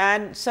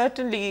 and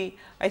certainly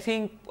I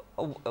think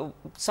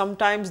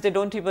sometimes they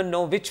do not even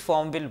know which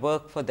form will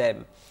work for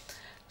them.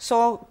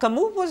 So,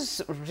 Camus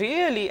was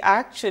really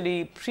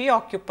actually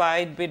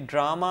preoccupied with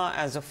drama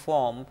as a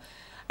form.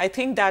 I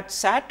think that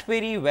sat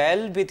very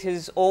well with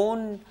his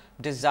own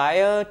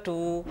desire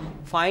to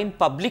find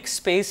public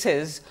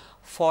spaces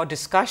for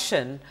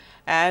discussion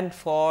and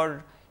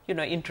for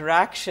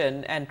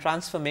interaction and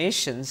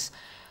transformations.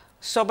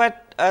 So,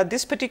 but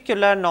this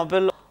particular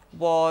novel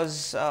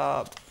was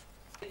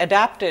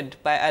adapted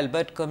by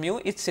Albert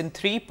Camus. It is in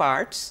 3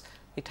 parts,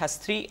 it has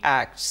 3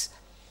 acts.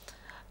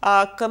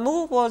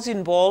 Camus was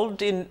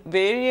involved in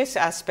various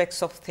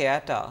aspects of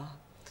theatre,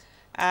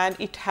 and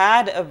it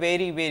had a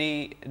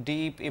very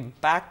deep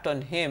impact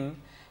on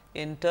him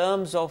in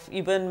terms of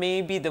even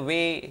maybe the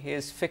way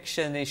his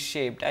fiction is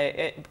shaped.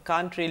 I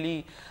can't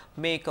really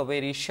make a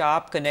very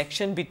sharp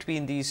connection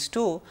between these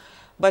two,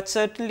 but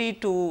certainly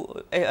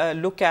to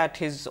look at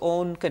his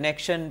own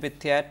connection with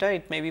theatre,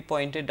 it may be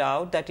pointed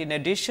out that in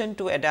addition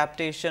to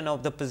adaptation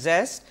of The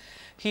Possessed,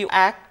 he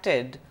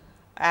acted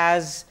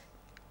as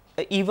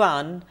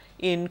Ivan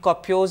in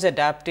Kopyov's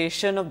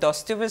adaptation of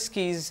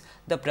Dostoevsky's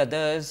The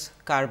Brothers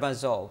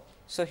Karamazov.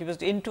 So, he was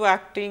into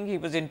acting, he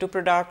was into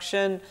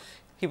production,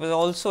 he was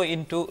also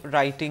into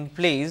writing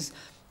plays,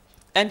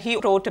 and he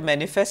wrote a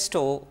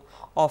manifesto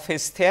of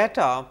his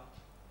theatre,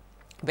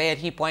 where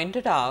he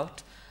pointed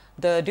out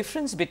the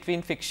difference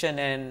between fiction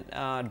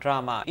and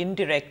drama.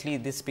 Indirectly,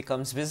 this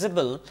becomes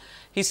visible.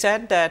 He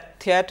said that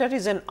theatre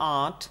is an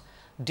art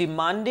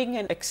demanding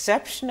an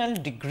exceptional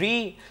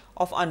degree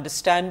of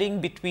understanding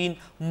between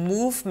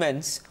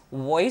movements,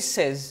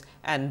 voices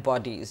and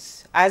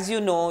bodies. As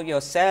you know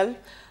yourself,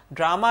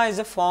 drama is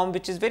a form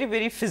which is very,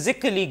 very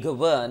physically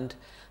governed.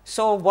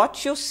 So,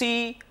 what you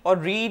see or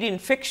read in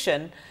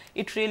fiction,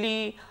 it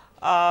really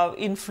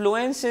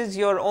influences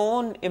your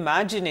own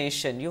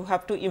imagination. You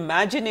have to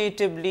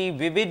imaginatively,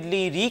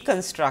 vividly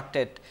reconstruct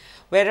it.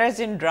 Whereas,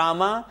 in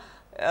drama,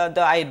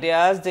 the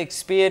ideas, the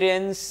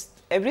experience,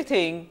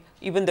 everything,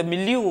 even the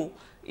milieu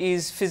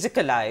is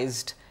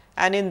physicalized.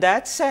 And in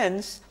that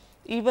sense,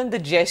 even the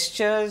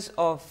gestures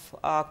of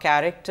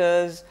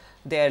characters,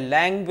 their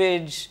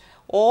language,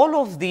 all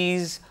of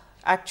these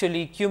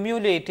actually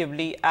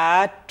cumulatively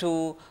add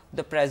to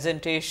the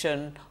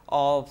presentation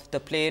of the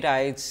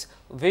playwright's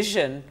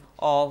vision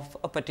of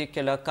a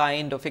particular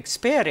kind of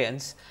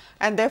experience.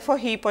 And therefore,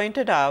 he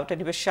pointed out, and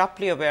he was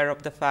sharply aware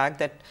of the fact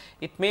that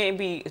it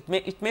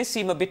may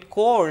seem a bit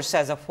coarse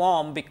as a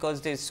form,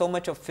 because there is so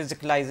much of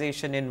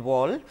physicalization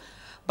involved,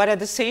 but at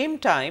the same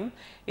time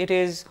it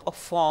is a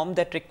form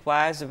that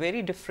requires a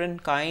very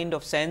different kind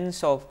of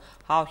sense of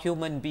how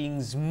human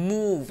beings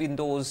move in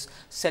those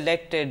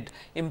selected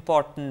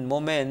important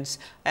moments,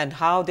 and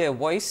how their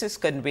voices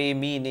convey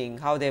meaning,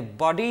 how their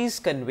bodies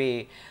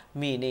convey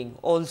meaning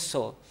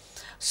also.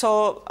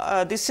 So,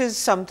 this is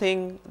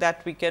something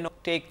that we can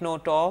take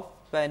note of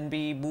when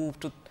we move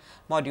to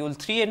module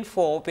 3 and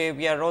 4, where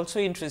we are also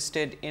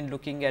interested in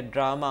looking at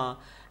drama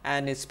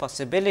and its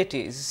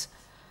possibilities.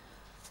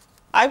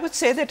 I would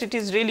say that it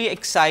is really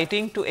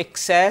exciting to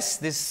access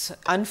this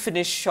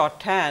unfinished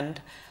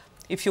shorthand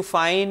if you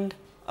find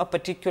a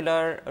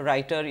particular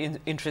writer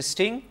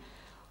interesting.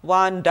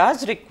 One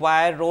does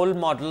require role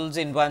models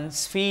in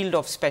one's field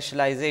of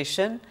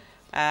specialization,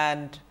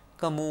 and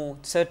Camus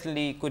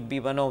certainly could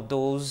be one of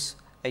those.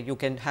 You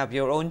can have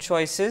your own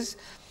choices.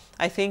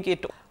 I think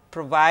it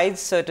provides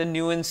certain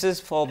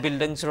nuances for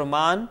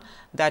Bildungsroman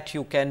that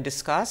you can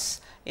discuss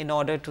in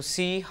order to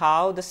see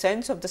how the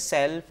sense of the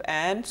self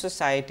and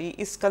society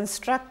is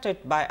constructed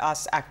by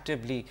us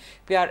actively.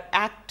 We are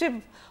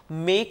active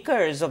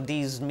makers of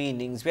these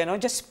meanings. We are not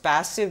just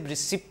passive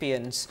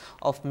recipients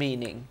of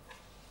meaning.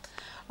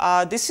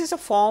 This is a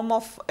form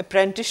of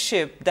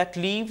apprenticeship that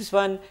leaves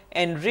one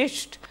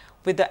enriched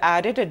with the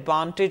added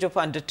advantage of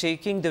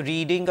undertaking the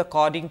reading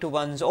according to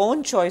one's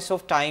own choice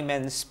of time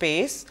and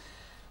space.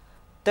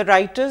 The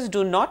writers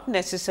do not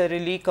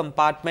necessarily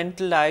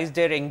compartmentalize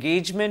their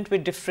engagement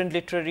with different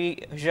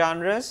literary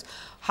genres.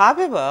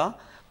 However,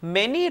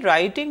 many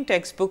writing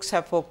textbooks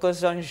have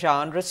focused on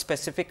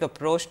genre-specific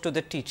approach to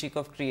the teaching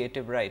of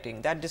creative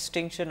writing. That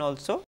distinction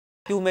also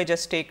you may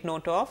just take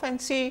note of and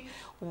see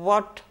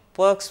what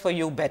works for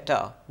you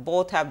better.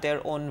 Both have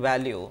their own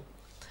value.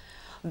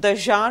 The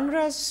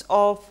genres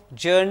of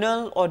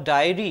journal or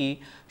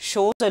diary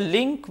shows a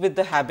link with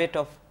the habit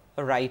of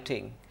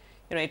writing.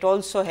 It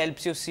also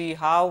helps you see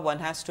how one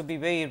has to be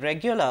very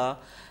regular.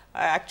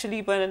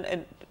 Actually,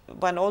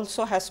 one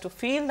also has to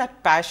feel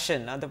that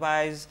passion,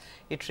 otherwise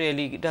it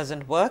really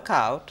doesn't work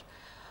out.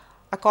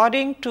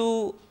 According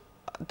to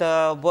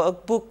the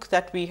workbook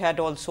that we had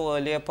also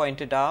earlier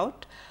pointed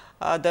out,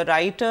 the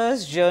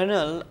writer's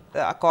journal,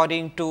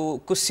 according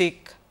to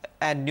Kusick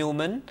and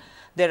Newman,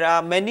 there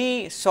are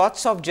many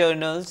sorts of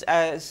journals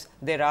as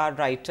there are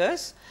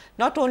writers.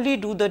 Not only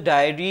do the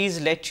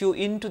diaries let you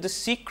into the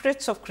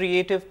secrets of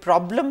creative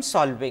problem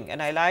solving,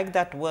 and I like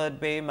that word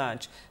very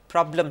much,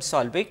 problem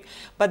solving,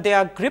 but they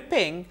are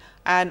gripping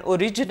and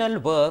original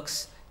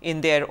works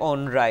in their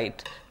own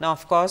right. Now,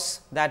 of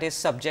course, that is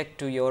subject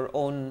to your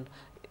own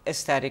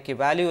aesthetic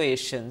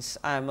evaluations.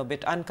 I am a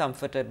bit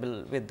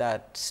uncomfortable with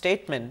that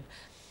statement.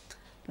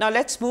 Now,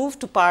 let us move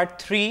to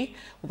part 3,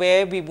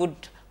 where we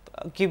would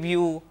give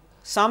you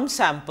some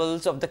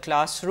samples of the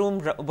classroom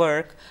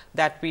work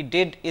that we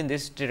did in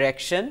this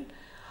direction.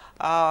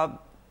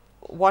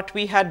 What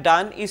we had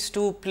done is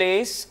to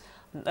place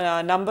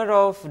a number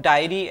of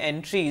diary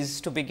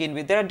entries to begin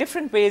with. There are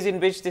different ways in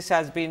which this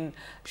has been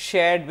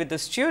shared with the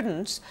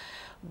students,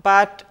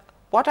 but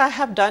what I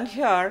have done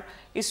here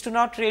is to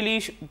not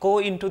really go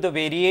into the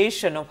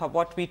variation of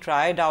what we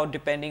tried out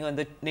depending on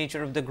the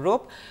nature of the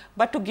group,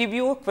 but to give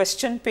you a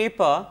question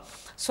paper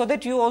so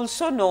that you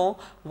also know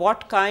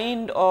what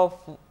kind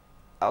of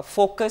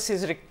focus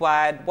is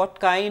required, what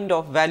kind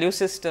of value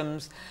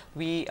systems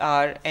we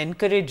are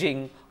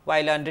encouraging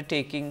while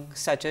undertaking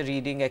such a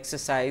reading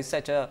exercise,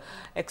 such a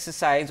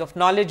exercise of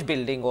knowledge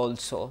building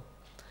also.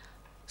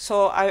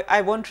 So,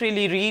 I won't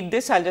really read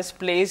this, I will just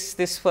place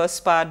this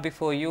first part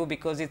before you,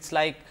 because it is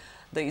like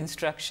the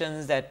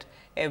instructions that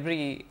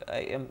every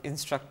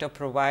instructor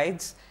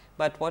provides,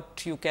 but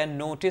what you can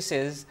notice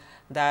is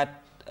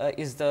that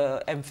is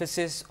the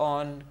emphasis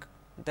on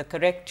the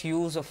correct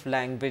use of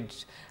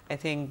language. I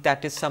think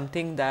that is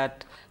something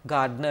that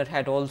Gardner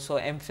had also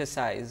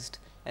emphasized,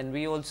 and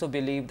we also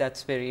believe that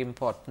is very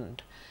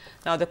important.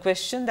 Now, the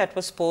question that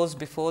was posed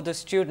before the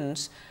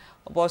students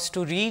was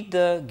to read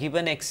the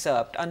given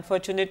excerpt.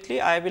 Unfortunately,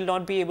 I will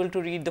not be able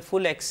to read the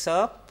full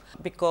excerpt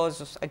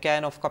because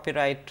again of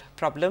copyright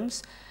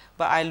problems,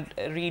 but I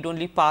will read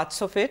only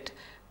parts of it.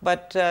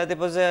 But there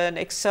was an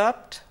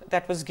excerpt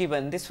that was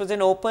given. This was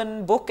an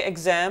open book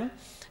exam,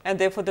 and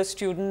therefore, the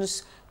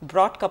students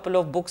brought couple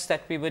of books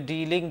that we were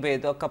dealing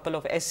with, or couple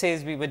of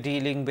essays we were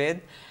dealing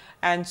with.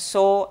 And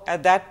so,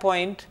 at that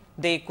point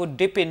they could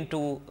dip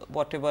into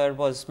whatever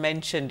was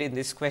mentioned in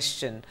this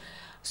question.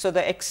 So,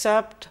 the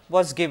excerpt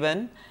was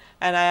given,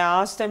 and I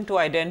asked them to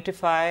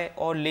identify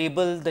or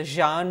label the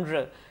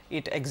genre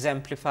it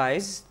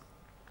exemplifies.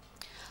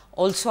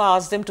 Also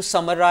asked them to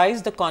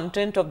summarize the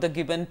content of the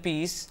given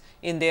piece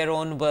in their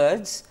own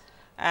words,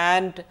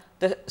 and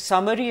the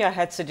summary I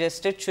had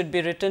suggested should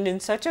be written in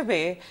such a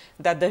way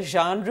that the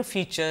genre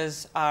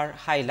features are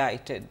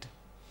highlighted.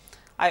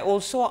 I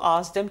also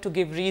asked them to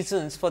give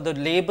reasons for the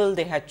label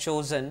they had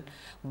chosen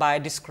by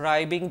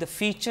describing the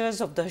features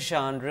of the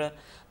genre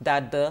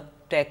that the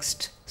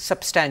text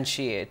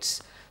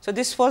substantiates. So,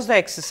 this was the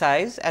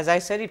exercise. As I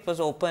said, it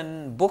was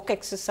open book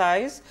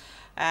exercise,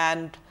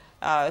 and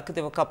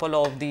there were a couple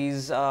of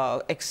these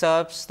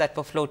excerpts that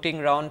were floating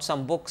around,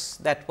 some books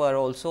that were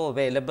also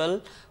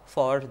available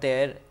for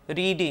their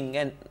reading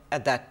and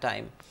at that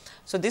time.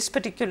 So, this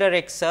particular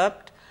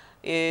excerpt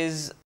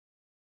is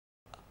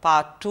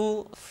part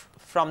 2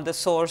 from the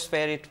source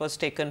where it was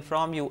taken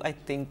from. You, I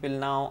think, will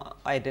now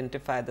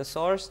identify the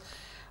source.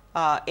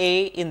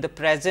 A in the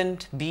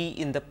present, B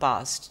in the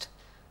past.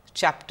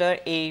 Chapter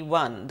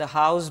A1, The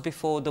House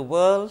Before the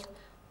World,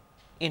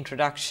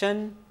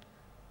 Introduction,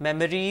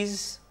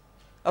 Memories,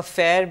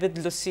 Affair with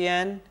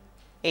Lucien.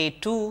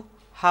 A2,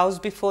 House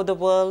Before the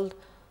World,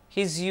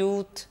 His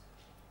Youth.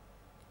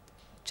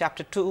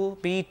 Chapter 2,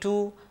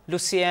 B2,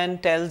 Lucien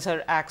tells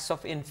her acts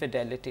of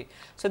infidelity.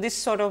 So, this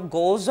sort of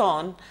goes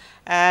on,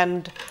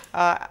 and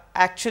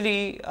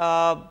actually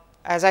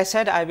as I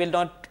said, I will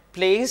not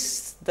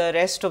place the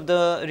rest of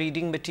the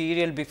reading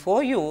material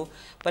before you,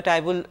 but I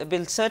will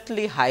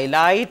certainly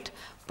highlight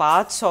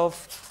parts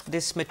of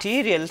this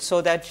material,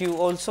 so that you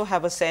also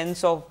have a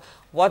sense of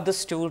what the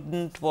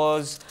student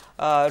was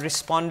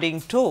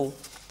responding to.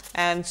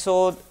 And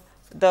so,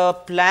 the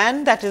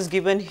plan that is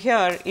given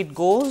here, it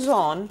goes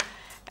on,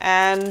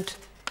 and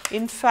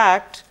in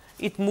fact,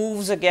 it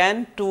moves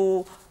again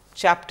to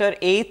chapter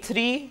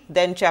A3,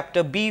 then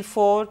chapter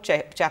B4,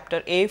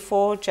 chapter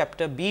A4,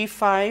 chapter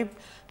B5,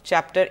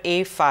 chapter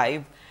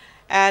A5,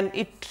 and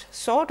it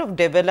sort of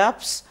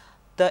develops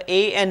the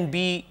A and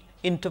B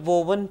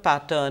interwoven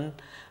pattern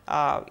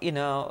in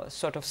a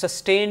sort of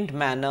sustained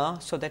manner,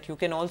 so that you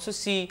can also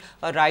see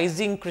a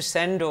rising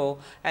crescendo,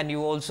 and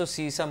you also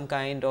see some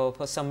kind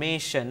of a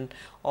summation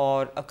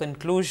or a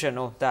conclusion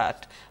of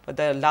that. But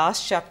the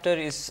last chapter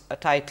is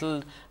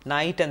titled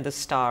Night and the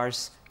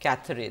Stars,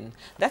 Catherine.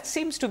 That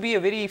seems to be a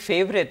very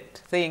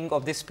favorite thing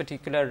of this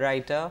particular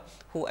writer,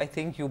 who I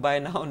think you by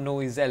now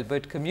know is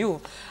Albert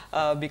Camus,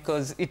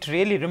 because it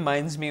really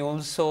reminds me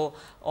also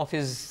of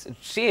his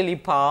really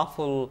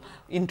powerful,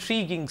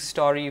 intriguing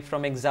story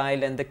from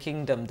Exile and the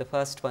Kingdom, the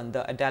first one,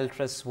 the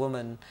adulterous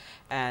woman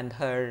and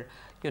her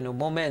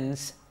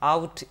moments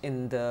out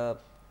in the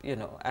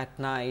at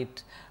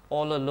night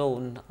all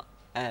alone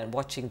and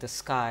watching the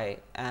sky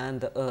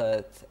and the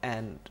earth,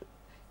 and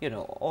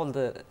all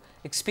the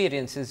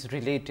experiences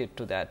related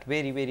to that,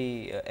 very,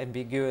 very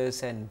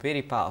ambiguous and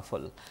very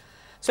powerful.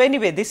 So,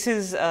 anyway, this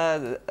is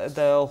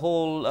the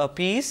whole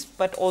piece,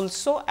 but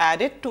also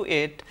added to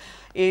it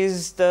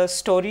is the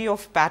story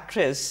of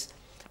Patris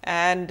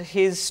and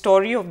his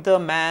story of the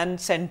man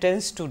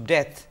sentenced to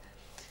death.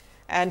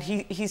 And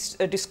he's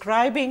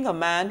describing a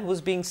man who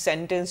is being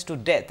sentenced to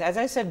death. As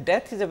I said,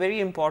 death is a very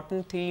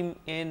important theme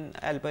in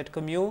Albert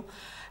Camus,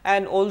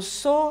 and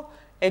also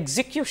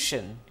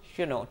execution,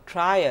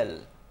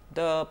 trial,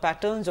 the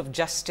patterns of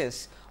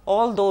justice,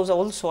 all those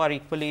also are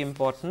equally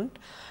important.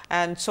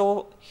 And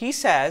so, he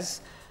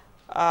says,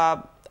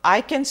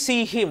 I can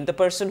see him, the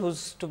person who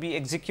is to be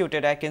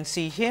executed, I can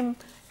see him,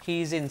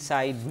 he is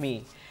inside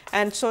me.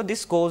 And so,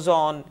 this goes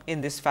on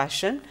in this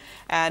fashion,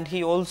 and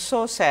he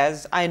also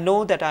says, I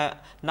know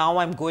that now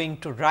I am going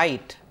to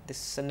write,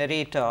 this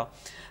narrator,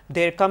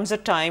 there comes a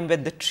time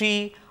when the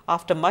tree,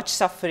 after much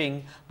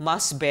suffering,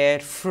 must bear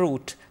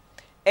fruit.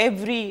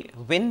 Every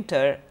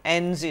winter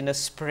ends in a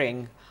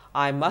spring.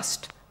 I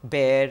must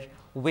bear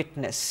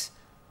witness.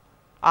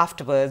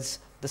 Afterwards,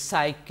 the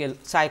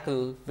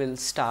cycle will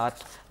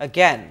start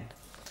again.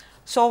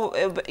 So,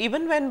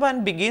 even when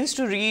one begins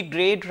to read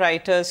great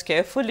writers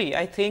carefully,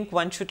 I think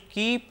one should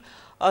keep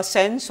a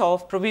sense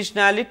of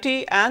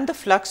provisionality and the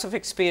flux of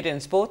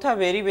experience. Both are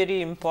very,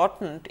 very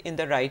important in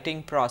the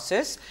writing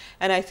process.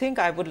 And I think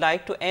I would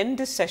like to end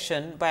this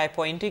session by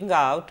pointing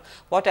out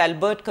what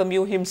Albert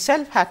Camus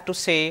himself had to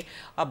say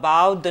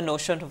about the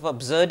notion of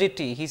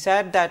absurdity. He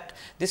said that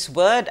this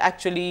word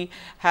actually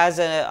has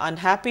an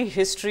unhappy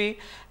history,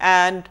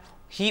 and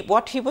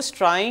what he was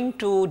trying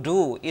to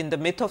do in the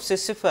myth of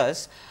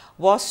Sisyphus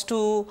was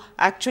to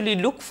actually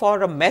look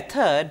for a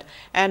method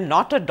and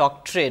not a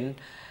doctrine.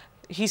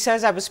 He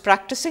says, I was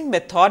practicing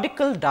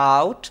methodical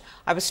doubt.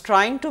 I was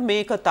trying to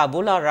make a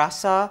tabula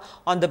rasa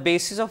on the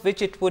basis of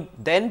which it would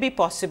then be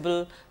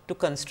possible to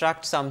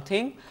construct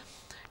something.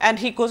 And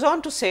he goes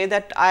on to say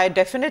that I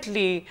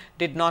definitely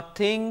did not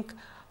think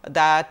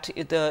that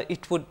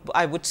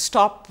I would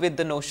stop with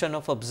the notion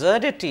of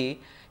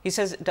absurdity. He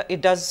says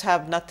it does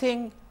have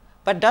nothing,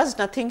 but does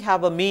nothing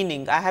have a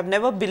meaning? I have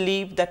never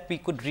believed that we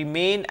could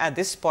remain at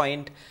this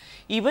point.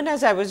 Even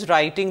as I was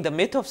writing the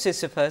myth of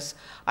Sisyphus,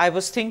 I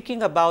was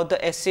thinking about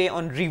the essay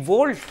on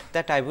revolt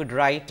that I would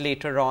write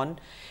later on,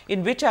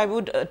 in which I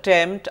would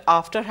attempt,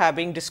 after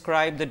having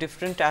described the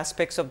different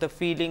aspects of the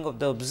feeling of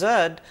the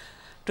absurd,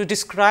 to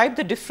describe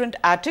the different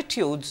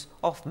attitudes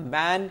of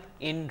man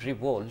in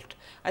revolt.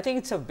 I think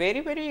it is a very,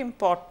 very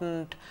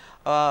important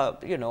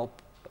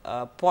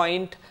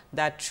point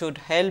that should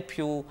help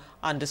you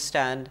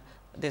understand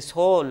this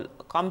whole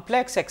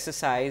complex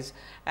exercise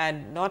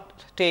and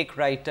not take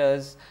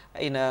writers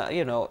in a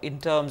in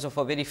terms of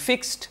a very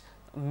fixed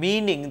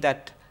meaning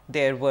that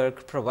their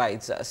work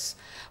provides us.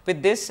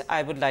 With this,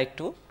 I would like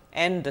to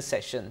end the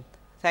session.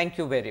 Thank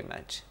you very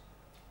much.